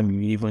the time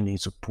you even need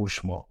to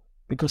push more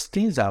because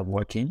things are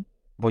working,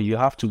 but you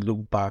have to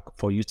look back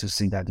for you to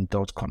see that it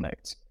don't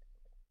connect.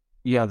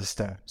 You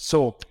understand?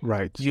 So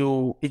right,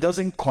 it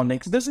doesn't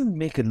connect. It doesn't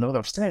make a lot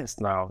of sense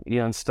now.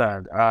 You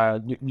understand?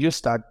 You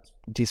start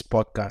this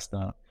podcast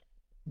now.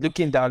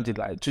 Looking down the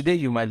line, today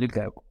you might look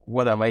like,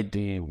 what am I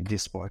doing with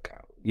this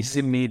podcast? Is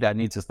it me that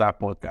needs to start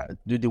podcast?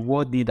 Do the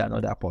world need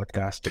another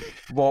podcast?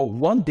 But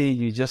one day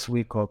you just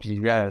wake up, you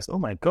realize, oh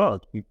my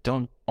God, we've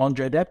done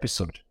 100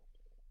 episodes.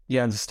 You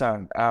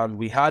understand? And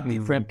we had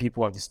different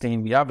people on this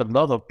thing. We have a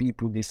lot of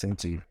people listening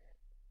to you.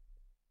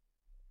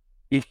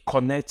 It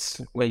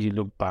connects when you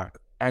look back.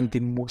 And the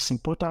most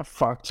important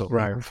factor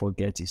people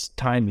forget is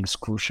time is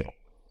crucial.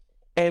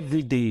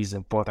 Every day is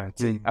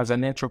important. As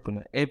an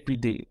entrepreneur, every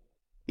day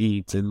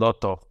it's a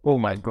lot of, oh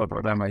my God,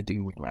 what am I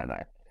doing with my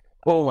life?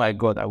 Oh my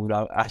God,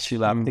 I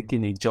should have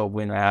taken a job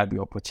when I had the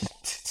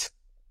opportunity.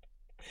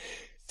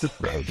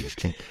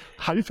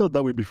 Have you felt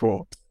that way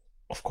before?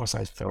 Of course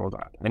I felt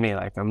that. I mean,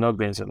 like, I'm not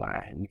going to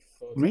lie.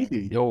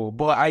 Really?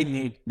 But I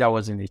knew that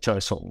wasn't a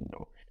choice for me,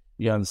 though.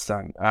 You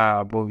understand?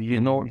 But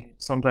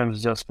sometimes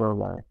it just felt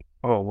like,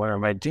 oh, what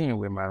am I doing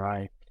with my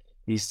life?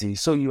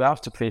 So you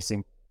have to face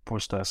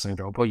imposter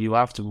syndrome, but you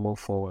have to move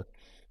forward.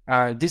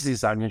 This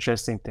is an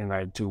interesting thing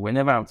I do.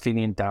 Whenever I'm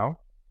feeling down,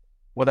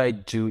 what I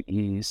do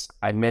is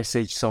I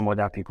message some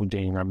other people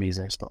doing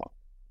amazing stuff.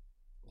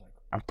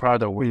 I'm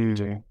proud of what you're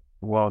doing.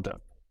 Well done.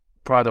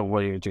 Proud of what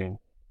you're doing.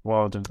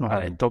 Well done.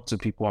 I talk to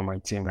people on my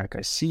team, like,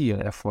 I see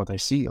your effort, I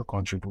see your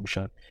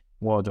contribution.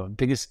 Well done.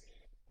 Because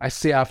I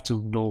still have to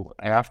know,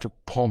 I have to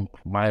pump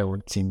my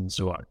own team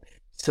as well.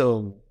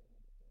 So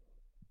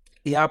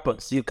it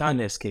happens. You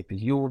can't escape it.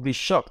 You will be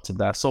shocked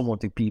that some of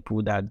the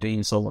people that are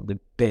doing some of the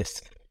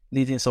best,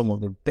 leading some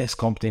of the best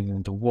companies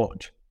in the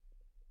world,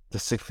 the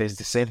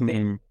same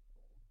thing.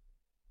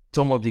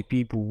 Some of the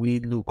people we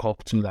look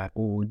up to, like,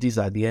 oh, these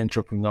are the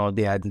entrepreneurs,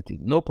 they are the thing.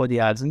 Nobody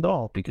has it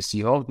all, because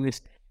you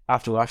always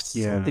have to have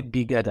something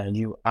bigger than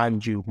you,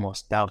 and you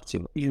must doubt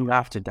you. You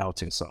have to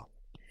doubt yourself.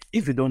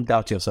 If you don't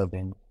doubt yourself,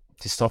 then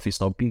the stuff is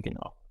not big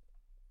enough.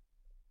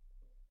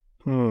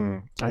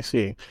 I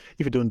see.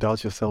 If you don't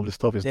doubt yourself, the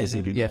stuff is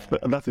not big enough.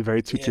 That's a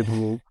very teachable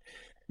rule.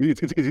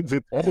 It's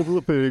a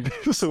whole thing.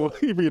 So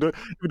if you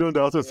don't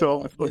doubt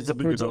yourself, it's a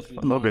big enough.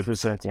 I'm not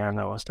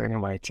I was telling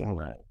my team,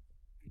 like,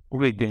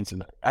 we're going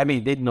to, I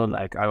mean, they know,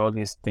 like, I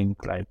always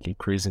think like a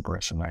crazy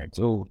person, like,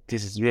 oh,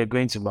 we're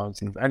going to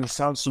mountains, and it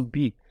sounds so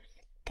big.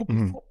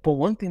 But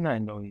one thing I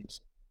know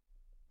is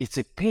it's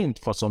a pain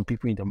for some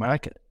people in the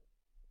market.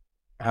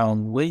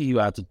 And when you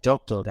are the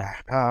doctor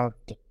that have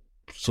the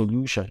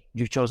solution,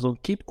 you just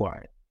don't keep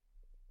quiet.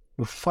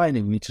 You find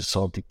a way to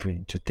solve the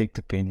pain, to take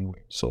the pain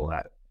away. So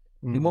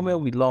the moment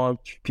we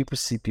launch, people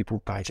see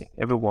people biting.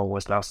 Everyone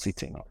was now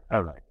sitting up.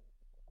 All right.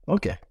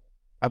 Okay.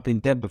 I've been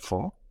there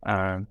before,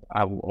 and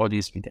I will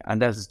always be there.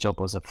 And that's the job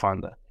as a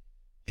founder.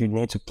 You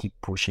need to keep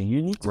pushing.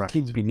 You need to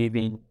keep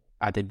believing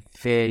at a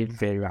very,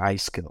 very high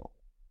scale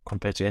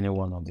compared to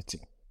anyone on the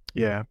team.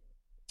 Yeah.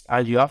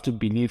 And you have to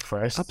believe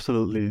first.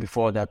 Absolutely.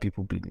 Before other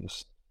people believe.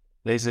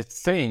 There's a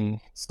thing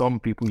some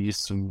people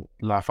used to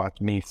laugh at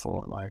me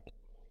for, like,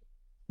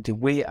 the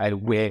way I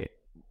wear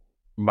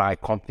my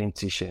company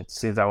t-shirt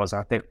since I was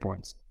at Tech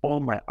Points. All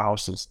my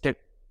houses,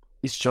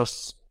 it's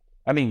just,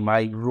 I mean,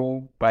 my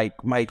room,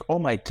 all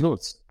my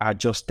clothes are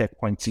just tech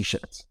point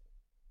t-shirts.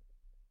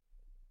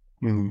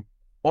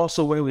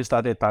 Also, when we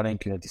started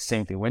Talent Clear, the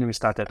same thing. When we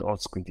started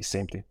Old School, the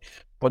same thing.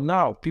 But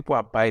now people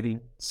are buying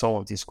some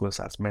of these clothes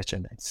as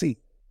merchandise. See,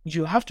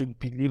 you have to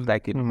believe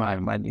like a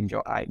man in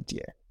your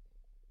idea.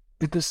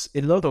 Because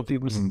a lot of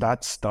people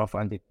start stuff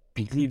and they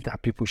believe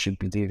that people should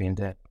believe in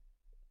them.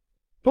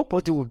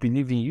 Nobody will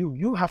believe in you.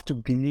 You have to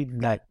believe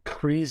like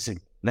crazy,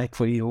 like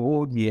for a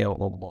whole year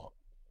or more.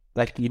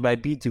 Like you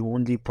might be the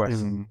only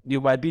person.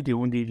 You might be the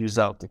only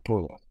user of the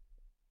program.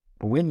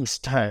 But when it's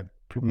time,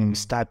 people will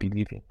start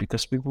believing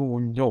because people will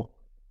know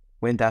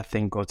when that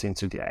thing got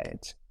into their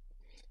heads.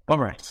 All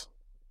right.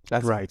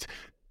 That's right.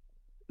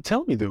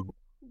 Tell me though,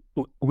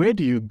 where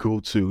do you go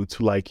to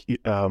like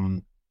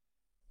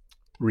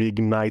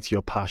reignite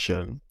your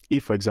passion?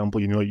 If, for example,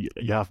 you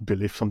have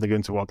belief something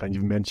going to work, and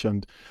you've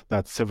mentioned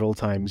that several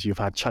times you've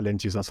had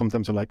challenges, and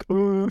sometimes you're like,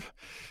 oh,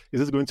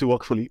 is this going to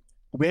work fully?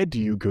 Where do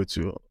you go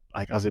to,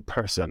 like as a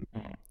person,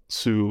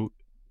 to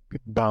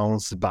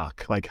bounce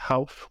back? Like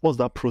what's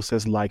that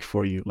process like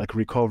for you, like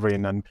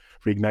recovering and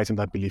reigniting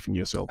that belief in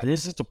yourself? I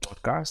listen to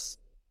podcasts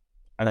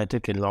and I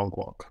take a long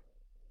walk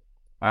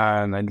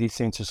and I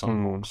listen to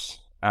some books,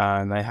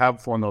 and I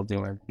have one of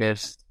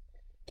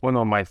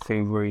my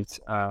favorite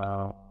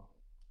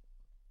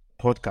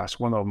podcasts.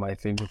 One of my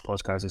favorite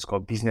podcasts is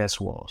called Business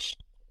Wars.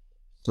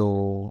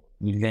 So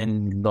we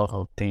learn a lot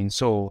of things.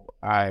 So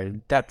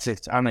that's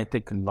it. And I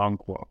take a long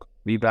walk.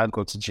 Maybe I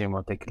go to gym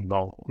or take a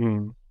long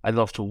walk. I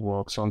love to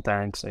walk.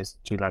 Sometimes I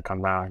do like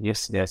an hour.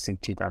 Yesterday I still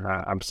did an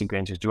hour. I'm still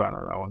going to do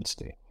another one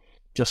today.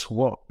 Just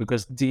walk,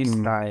 because this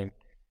time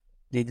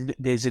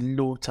there's a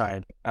low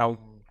tide.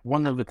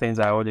 One of the things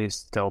I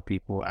always tell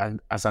people, and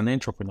as an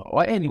entrepreneur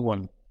or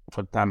anyone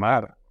for that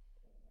matter,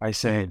 I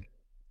said,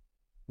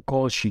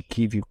 God should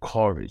give you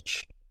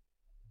courage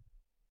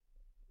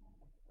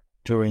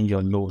during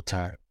your low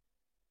time.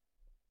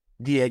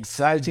 The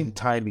exciting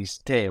time is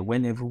there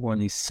when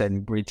everyone is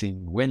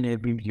celebrating, when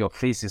your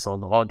face is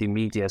on all the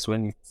medias,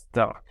 when it's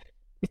there.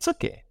 It's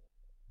okay.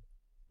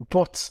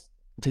 But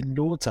the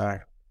low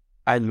time,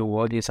 I will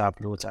always have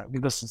low time,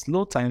 because it's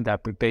low time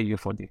that prepare you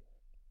for the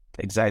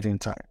exciting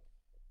time,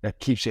 that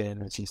keeps your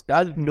energies.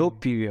 That low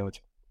period,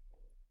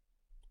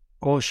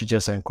 God should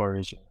just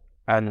encourage you.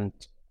 And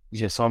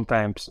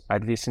sometimes I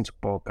listen to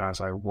podcasts,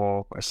 I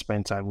walk, I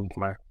spend time with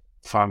my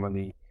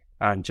family,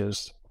 and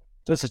just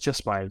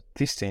my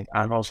this thing,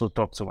 and also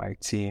talk to my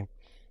team.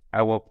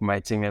 I work with my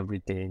team every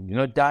day.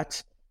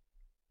 That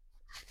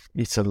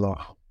it's a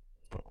lot.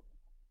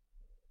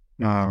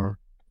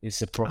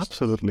 It's a process.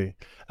 Absolutely.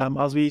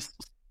 As we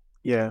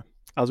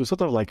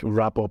sort of like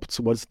wrap up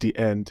towards the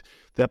end,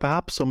 there are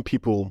perhaps some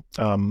people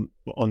on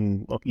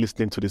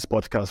listening to this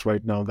podcast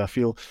right now that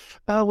feel,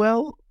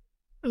 well,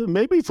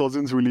 maybe it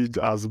wasn't really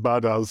as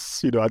bad as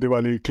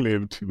Adewale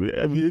claimed.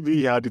 Maybe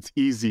he had it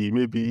easy.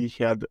 Maybe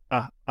he had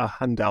a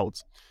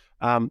handout.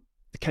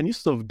 Can you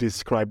sort of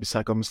describe the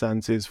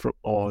circumstances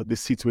or the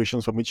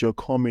situations from which you're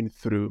coming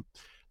through,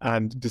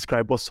 and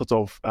describe what sort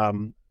of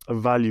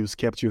values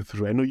kept you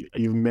through? I know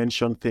you've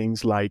mentioned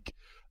things like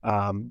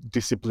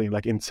discipline,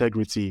 like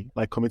integrity,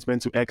 like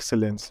commitment to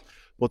excellence.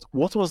 But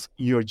what was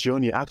your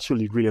journey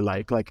actually really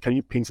like? Like, can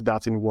you paint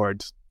that in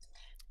words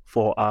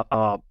for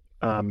our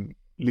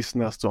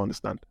listeners to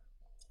understand?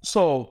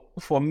 So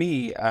for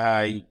me,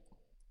 as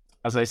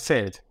I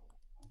said,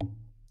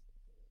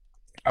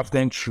 I've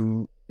gone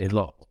through a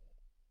lot.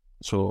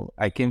 So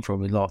I came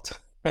from a lot.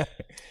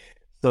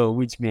 So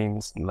which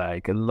means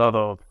like a lot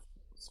of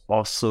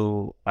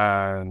also,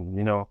 and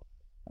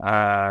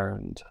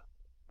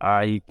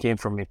I came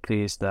from a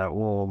place that,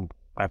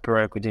 my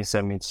parents couldn't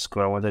send me to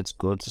school. I wanted to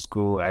go to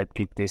school. I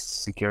picked this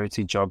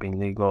security job in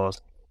Lagos.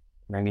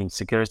 I mean,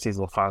 security is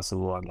offensive.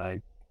 I'm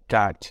like,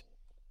 that,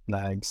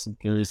 like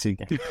security,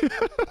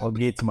 or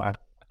get my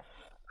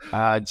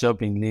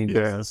job in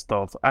Lagos and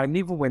stuff. And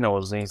even when I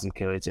was in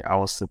security, I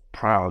was so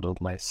proud of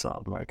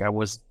myself. Like I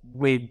was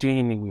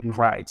doing it with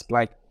pride.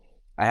 Like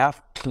I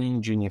have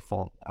clean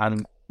uniform,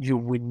 and you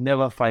would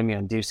never find me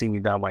on dancing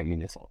without my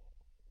uniform.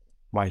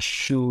 My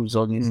shoes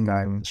always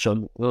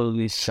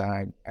always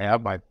shine. I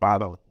have my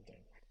battle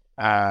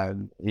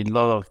and a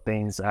lot of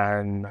things,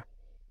 and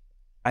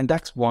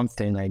that's one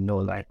thing I know.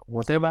 Like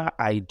whatever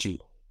I do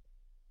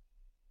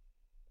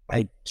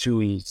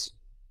it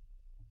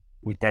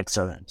with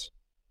excellence,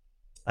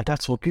 and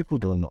that's what people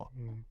don't know.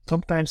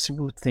 Sometimes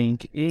people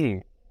think,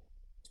 "Hey,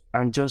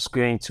 I'm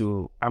going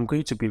to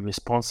be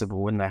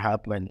responsible when I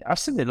have money." I've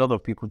seen a lot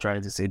of people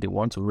trying to say they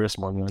want to raise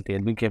money and they're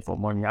looking for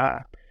money.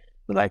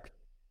 But like,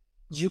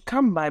 you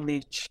can't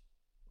manage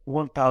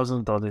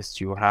 $1,000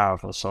 you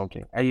have or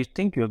something, and you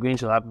think you're going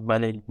to have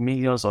manage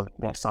millions of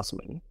investors'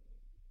 money.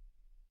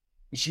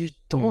 You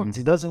don't.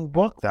 It doesn't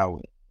work that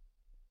way.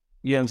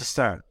 You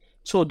understand?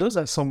 So those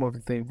are some of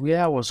the things.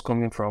 Where I was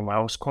coming from, I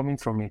was coming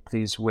from a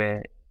place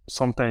where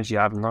sometimes you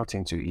have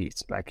nothing to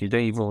eat. Like you don't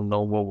even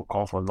know what will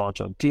come for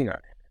lunch or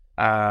dinner.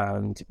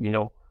 And,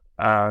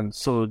 And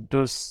so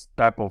those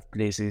type of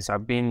places,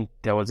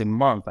 there was a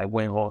month I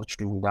went all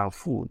through without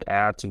food. I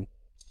had to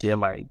share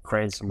my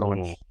friend's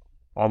lunch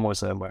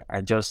almost everywhere.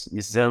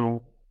 It's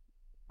zero,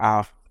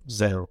 half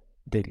zero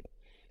daily.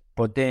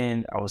 But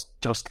then I was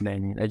just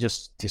learning. I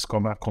just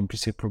discovered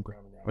computer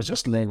programming. I was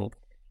just learning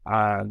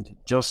and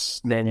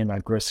just learning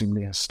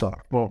aggressively and stuff.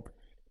 But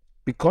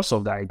because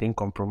of that, I didn't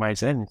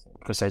compromise anything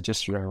because I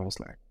just realized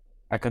like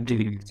I can do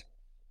it.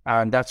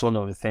 And that's one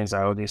of the things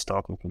I always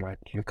tell people, like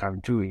you can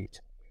do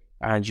it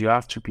and you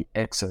have to be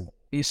excellent.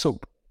 So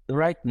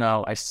right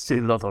now, I see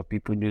a lot of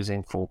people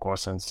losing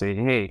focus and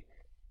saying, hey,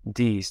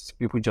 these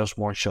people just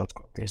want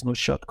shortcut. There's no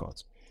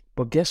shortcuts.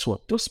 But guess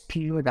what? Those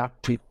periods are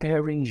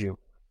preparing you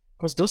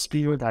because those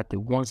periods are the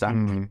ones that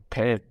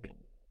prepared me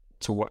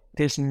to what.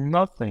 There's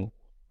nothing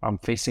I'm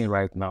facing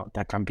right now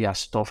that can be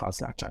as tough as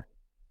that time.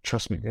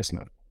 Trust me, there's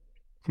not.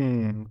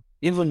 Even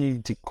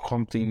if the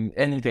company,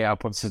 anything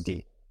happens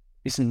today,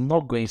 it's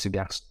not going to be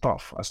as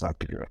tough as that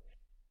period.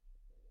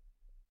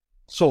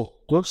 So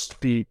those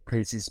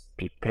places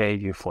prepare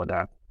you for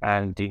that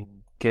and they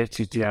get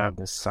you to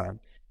understand.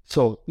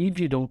 So if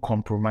you don't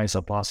compromise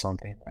about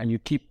something and you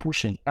keep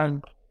pushing,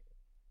 and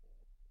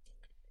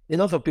a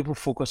lot of people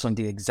focus on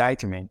the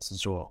excitement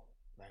as well.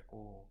 Like,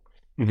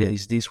 there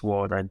is this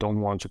world, I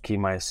don't want to kill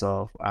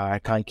myself, I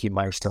can't kill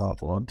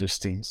myself, all those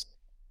things.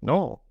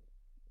 No,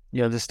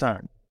 you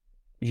understand?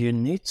 You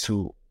need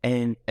to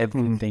earn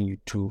everything you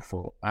do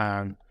for.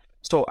 And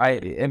so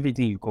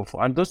everything you go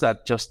for. And those are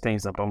just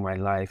things about my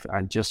life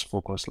and just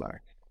focus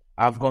like,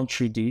 I've gone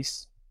through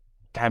this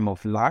time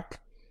of lack.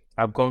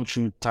 I've gone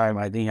through time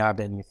I didn't have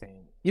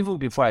anything. Even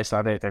before I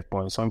started at that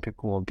point, some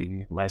people will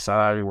be, my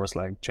salary was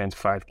like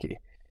 25K.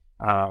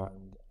 Wow.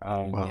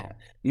 Yeah.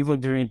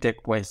 Even during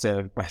Tech Point,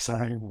 my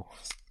salary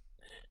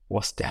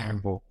was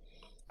terrible.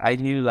 I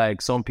knew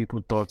like some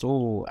people thought,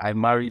 oh,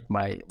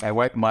 my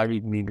wife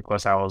married me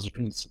because I was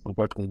rich,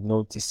 but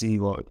no to see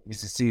what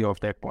is the CEO of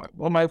Tech Point.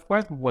 Well, my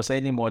wife was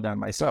earning more than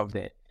myself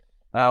then.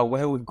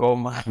 Where we got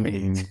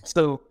married.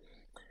 So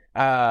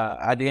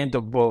at the end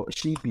of the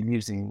she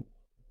believes in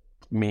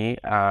me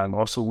and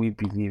also we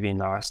believe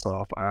in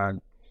ourselves,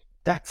 and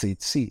that's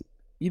it. See,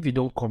 if you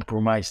don't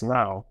compromise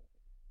now,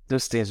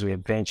 those things will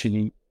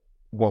eventually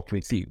work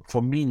with you.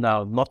 For me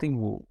now,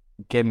 nothing will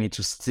get me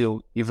to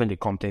steal even the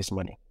company's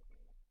money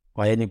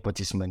or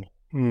anybody's money.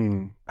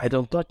 I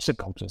don't touch the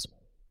company's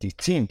money. The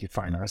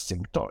finance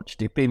team touch.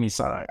 They pay me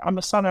salary. I'm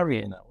a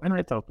salary now. When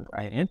I talk,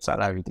 I earn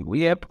salary.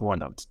 We help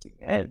one of the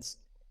ends.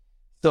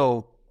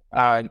 So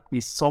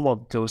it's some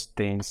of those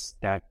things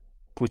that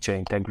put your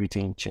integrity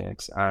in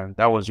checks, and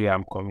that was where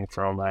I'm coming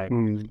from. Like,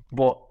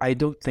 but I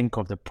don't think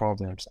of the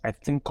problems. I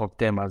think of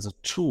them as a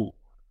tool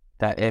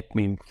that help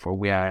me for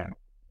where I am.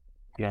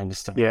 You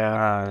understand?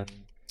 Yeah. And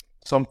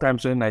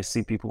sometimes when I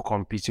see people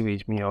competing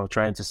with me or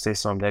trying to say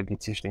some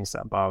negative things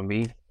about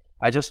me,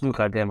 I just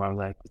look at them and I'm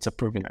like, it's a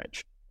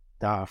privilege.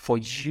 That for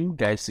you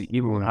guys to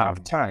even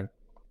have time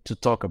to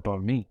talk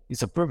about me,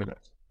 it's a privilege.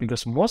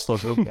 Because most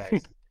of those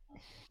guys,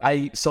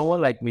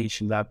 someone like me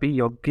should not be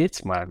your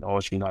gate man or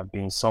should not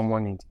be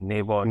someone in the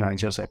neighborhood that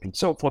just happy.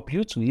 So for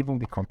you to even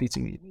be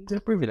competing with me, it's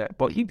a privilege.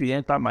 But if you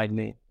enter my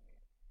lane,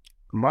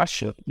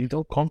 Marshall, you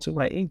don't come to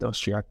my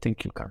industry, I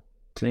think you can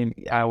claim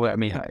I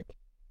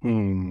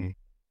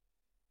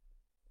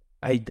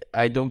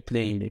don't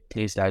play in a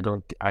place that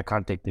I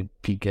can't take the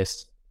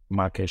biggest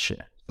market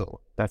share.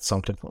 So that's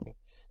something for me.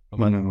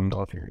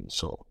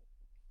 So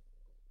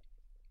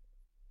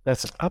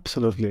that's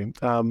absolutely.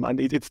 And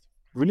it's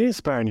really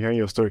inspiring hearing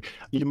your story.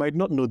 You might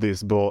not know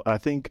this, but I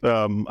think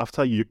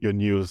after your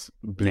news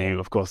blew,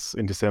 of course,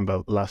 in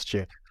December last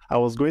year, I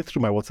was going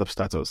through my WhatsApp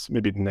status,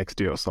 maybe the next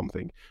day or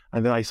something,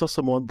 and then I saw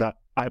someone that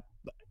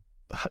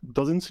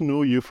doesn't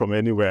know you from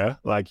anywhere,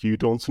 like you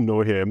don't know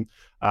him.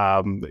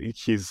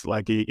 He's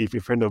like a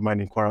friend of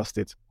mine in Kwara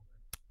State,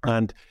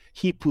 and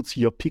he puts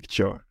your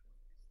picture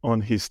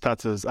on his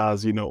status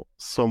as,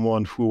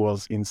 someone who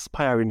was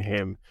inspiring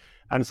him.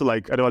 And so,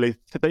 like, Adewale,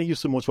 thank you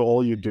so much for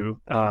all you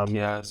do.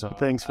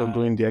 Thanks for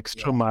going the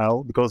extra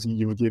mile, because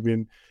you've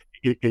given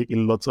a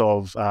lot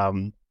of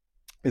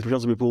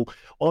inspiration to people.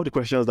 One of the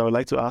questions that I would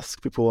like to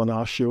ask people on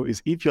our show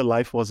is, if your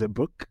life was a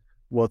book,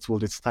 what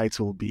will its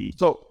title be?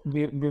 So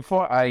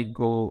before I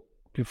go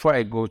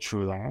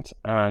through that,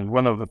 and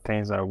one of the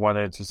things I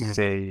wanted to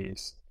say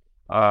is,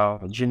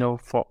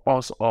 for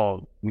us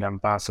all, we're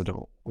ambassador,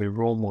 we're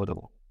role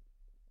model.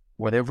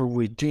 Whatever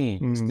we're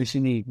doing,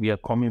 especially we are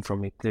coming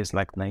from a place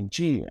like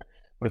Nigeria,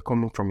 we're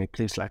coming from a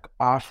place like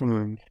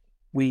Africa,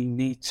 we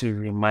need to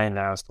remind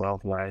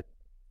ourselves like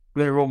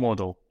we're a role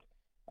model.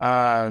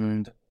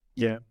 And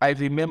I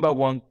remember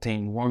one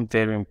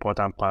very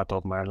important part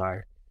of my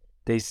life.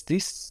 There's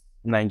this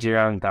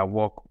Nigerian that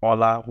worked,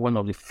 Ola, one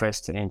of the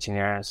first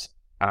engineers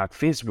at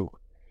Facebook.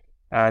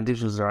 And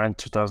this was around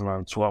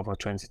 2012 or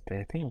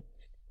 2013.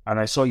 And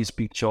I saw his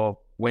picture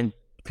when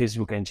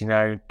Facebook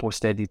engineering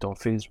posted it on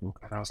Facebook.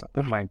 And I was like,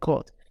 oh my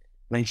God,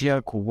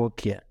 Nigeria could work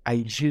here. I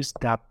used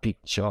that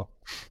picture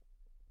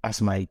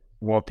as my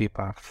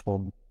wallpaper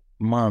for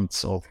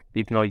months of,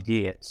 if not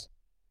years.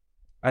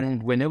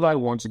 And whenever I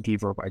want to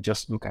give up, I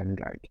just look at it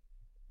like,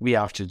 we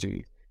have to do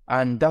it.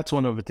 And that's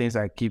one of the things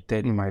I keep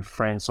telling my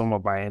friends, some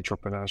of my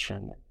entrepreneurs.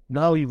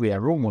 Now we are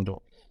role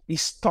model.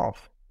 It's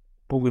tough,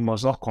 but we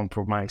must not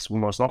compromise. We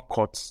must not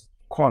cut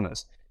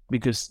corners,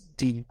 because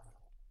the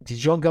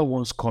younger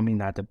ones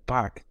coming at the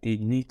back, they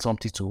need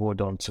something to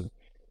hold on to.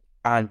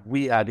 And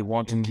we are the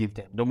one to give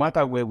them, no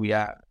matter where we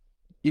are.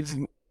 If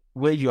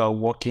where you are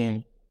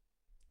working,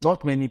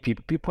 not many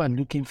people are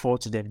looking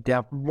forward to them. There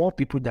are more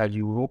people that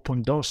you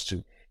open doors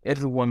to.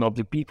 Every one of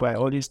the people, I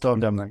always tell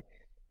them, like,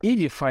 if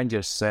you find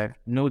yourself,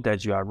 know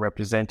that you are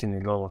representing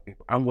a lot of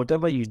people. And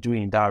whatever you do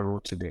in that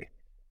role today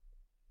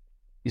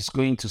is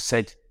going to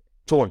set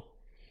tone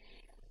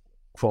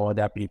for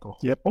other people.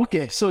 Yep.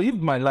 Okay, so if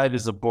my life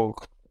is a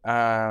book,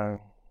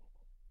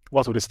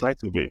 what would the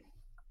title be?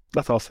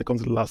 That's our second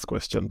to the last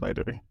question, by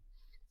the way.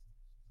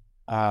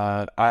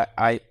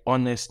 I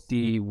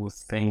honestly would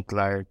think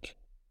like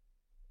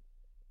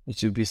it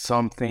should be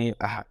something,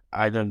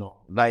 I don't know.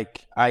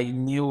 Like, I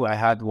knew I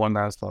had one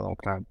answer on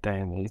that,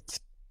 then it's...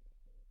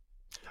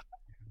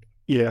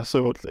 Yeah,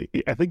 so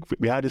I think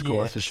we had this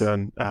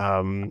conversation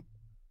a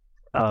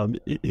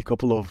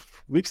couple of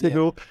weeks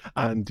ago,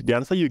 and the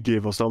answer you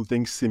gave was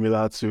something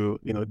similar to,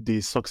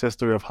 the success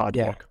story of hard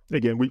work.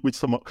 Again, which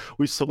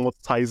somewhat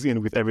ties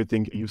in with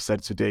everything you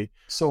said today.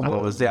 So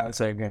what was the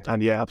answer again?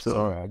 And yeah,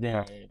 absolutely.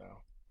 So,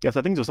 yes,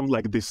 I think it was something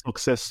like the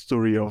success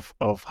story of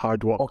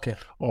hard work. Okay.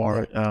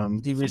 Or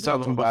the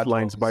result of those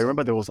lines. But I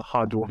remember there was a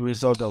hard work. The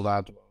result of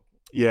hard work.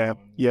 Yeah,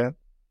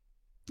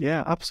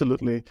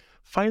 absolutely.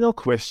 Final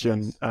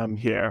question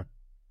here.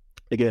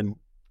 Again,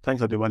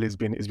 thanks, Adewale. It's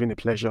been a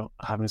pleasure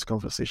having this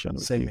conversation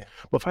with you.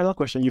 But final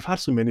question, you've had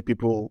so many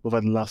people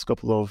over the last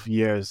couple of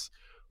years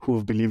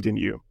who've believed in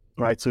you,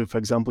 right? So, for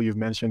example, you've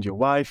mentioned your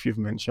wife, you've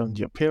mentioned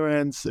your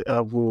parents,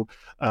 your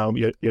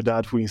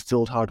dad who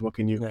instilled hard work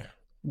in you. Yeah.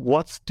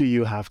 What do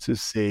you have to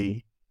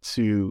say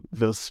to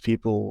those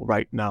people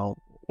right now?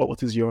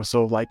 What is your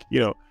sort of like,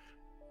 not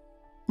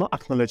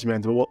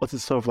acknowledgement, but what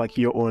is sort of like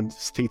your own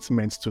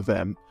statement to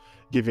them,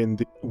 given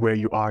where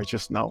you are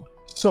just now?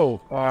 So,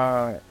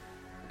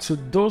 to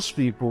those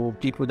people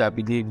that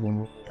believe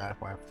in me,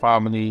 my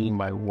family,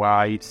 my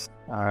wife,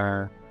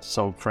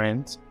 some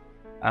friends,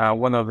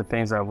 one of the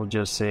things I would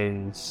just say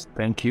is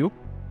thank you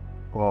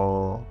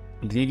for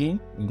believing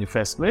in the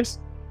first place.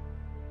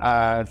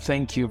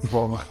 Thank you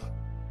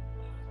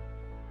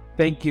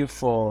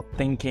for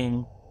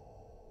thinking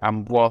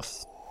I'm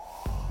worth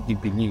the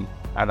belief,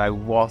 and I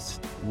worth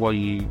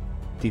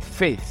the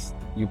faith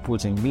you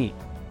put in me.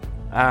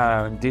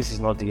 This is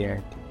not the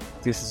end.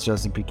 This is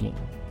just the beginning.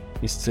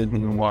 It's still the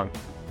one.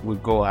 We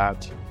go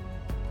out.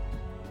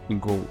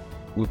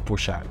 We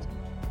push out.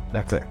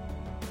 That's it.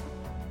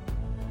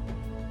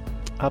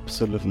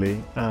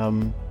 Absolutely.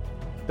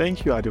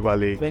 Thank you,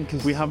 Adewale. Thank you.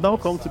 We have now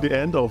come to the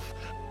end of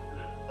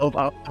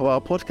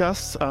our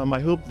podcast. I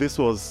hope this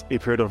was a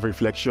period of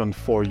reflection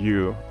for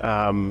you.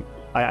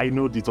 I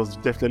know it was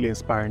definitely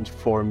inspiring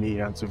for me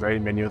and to very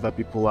many other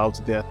people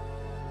out there.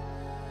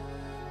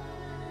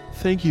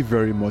 Thank you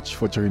very much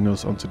for joining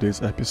us on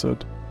today's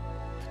episode.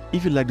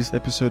 If you like this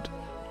episode,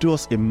 do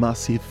us a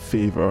massive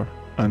favor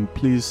and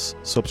please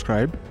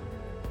subscribe,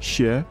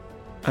 share,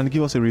 and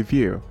give us a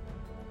review.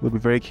 We'll be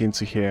very keen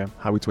to hear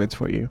how it went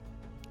for you.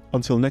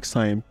 Until next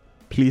time,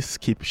 please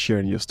keep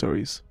sharing your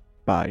stories.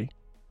 Bye.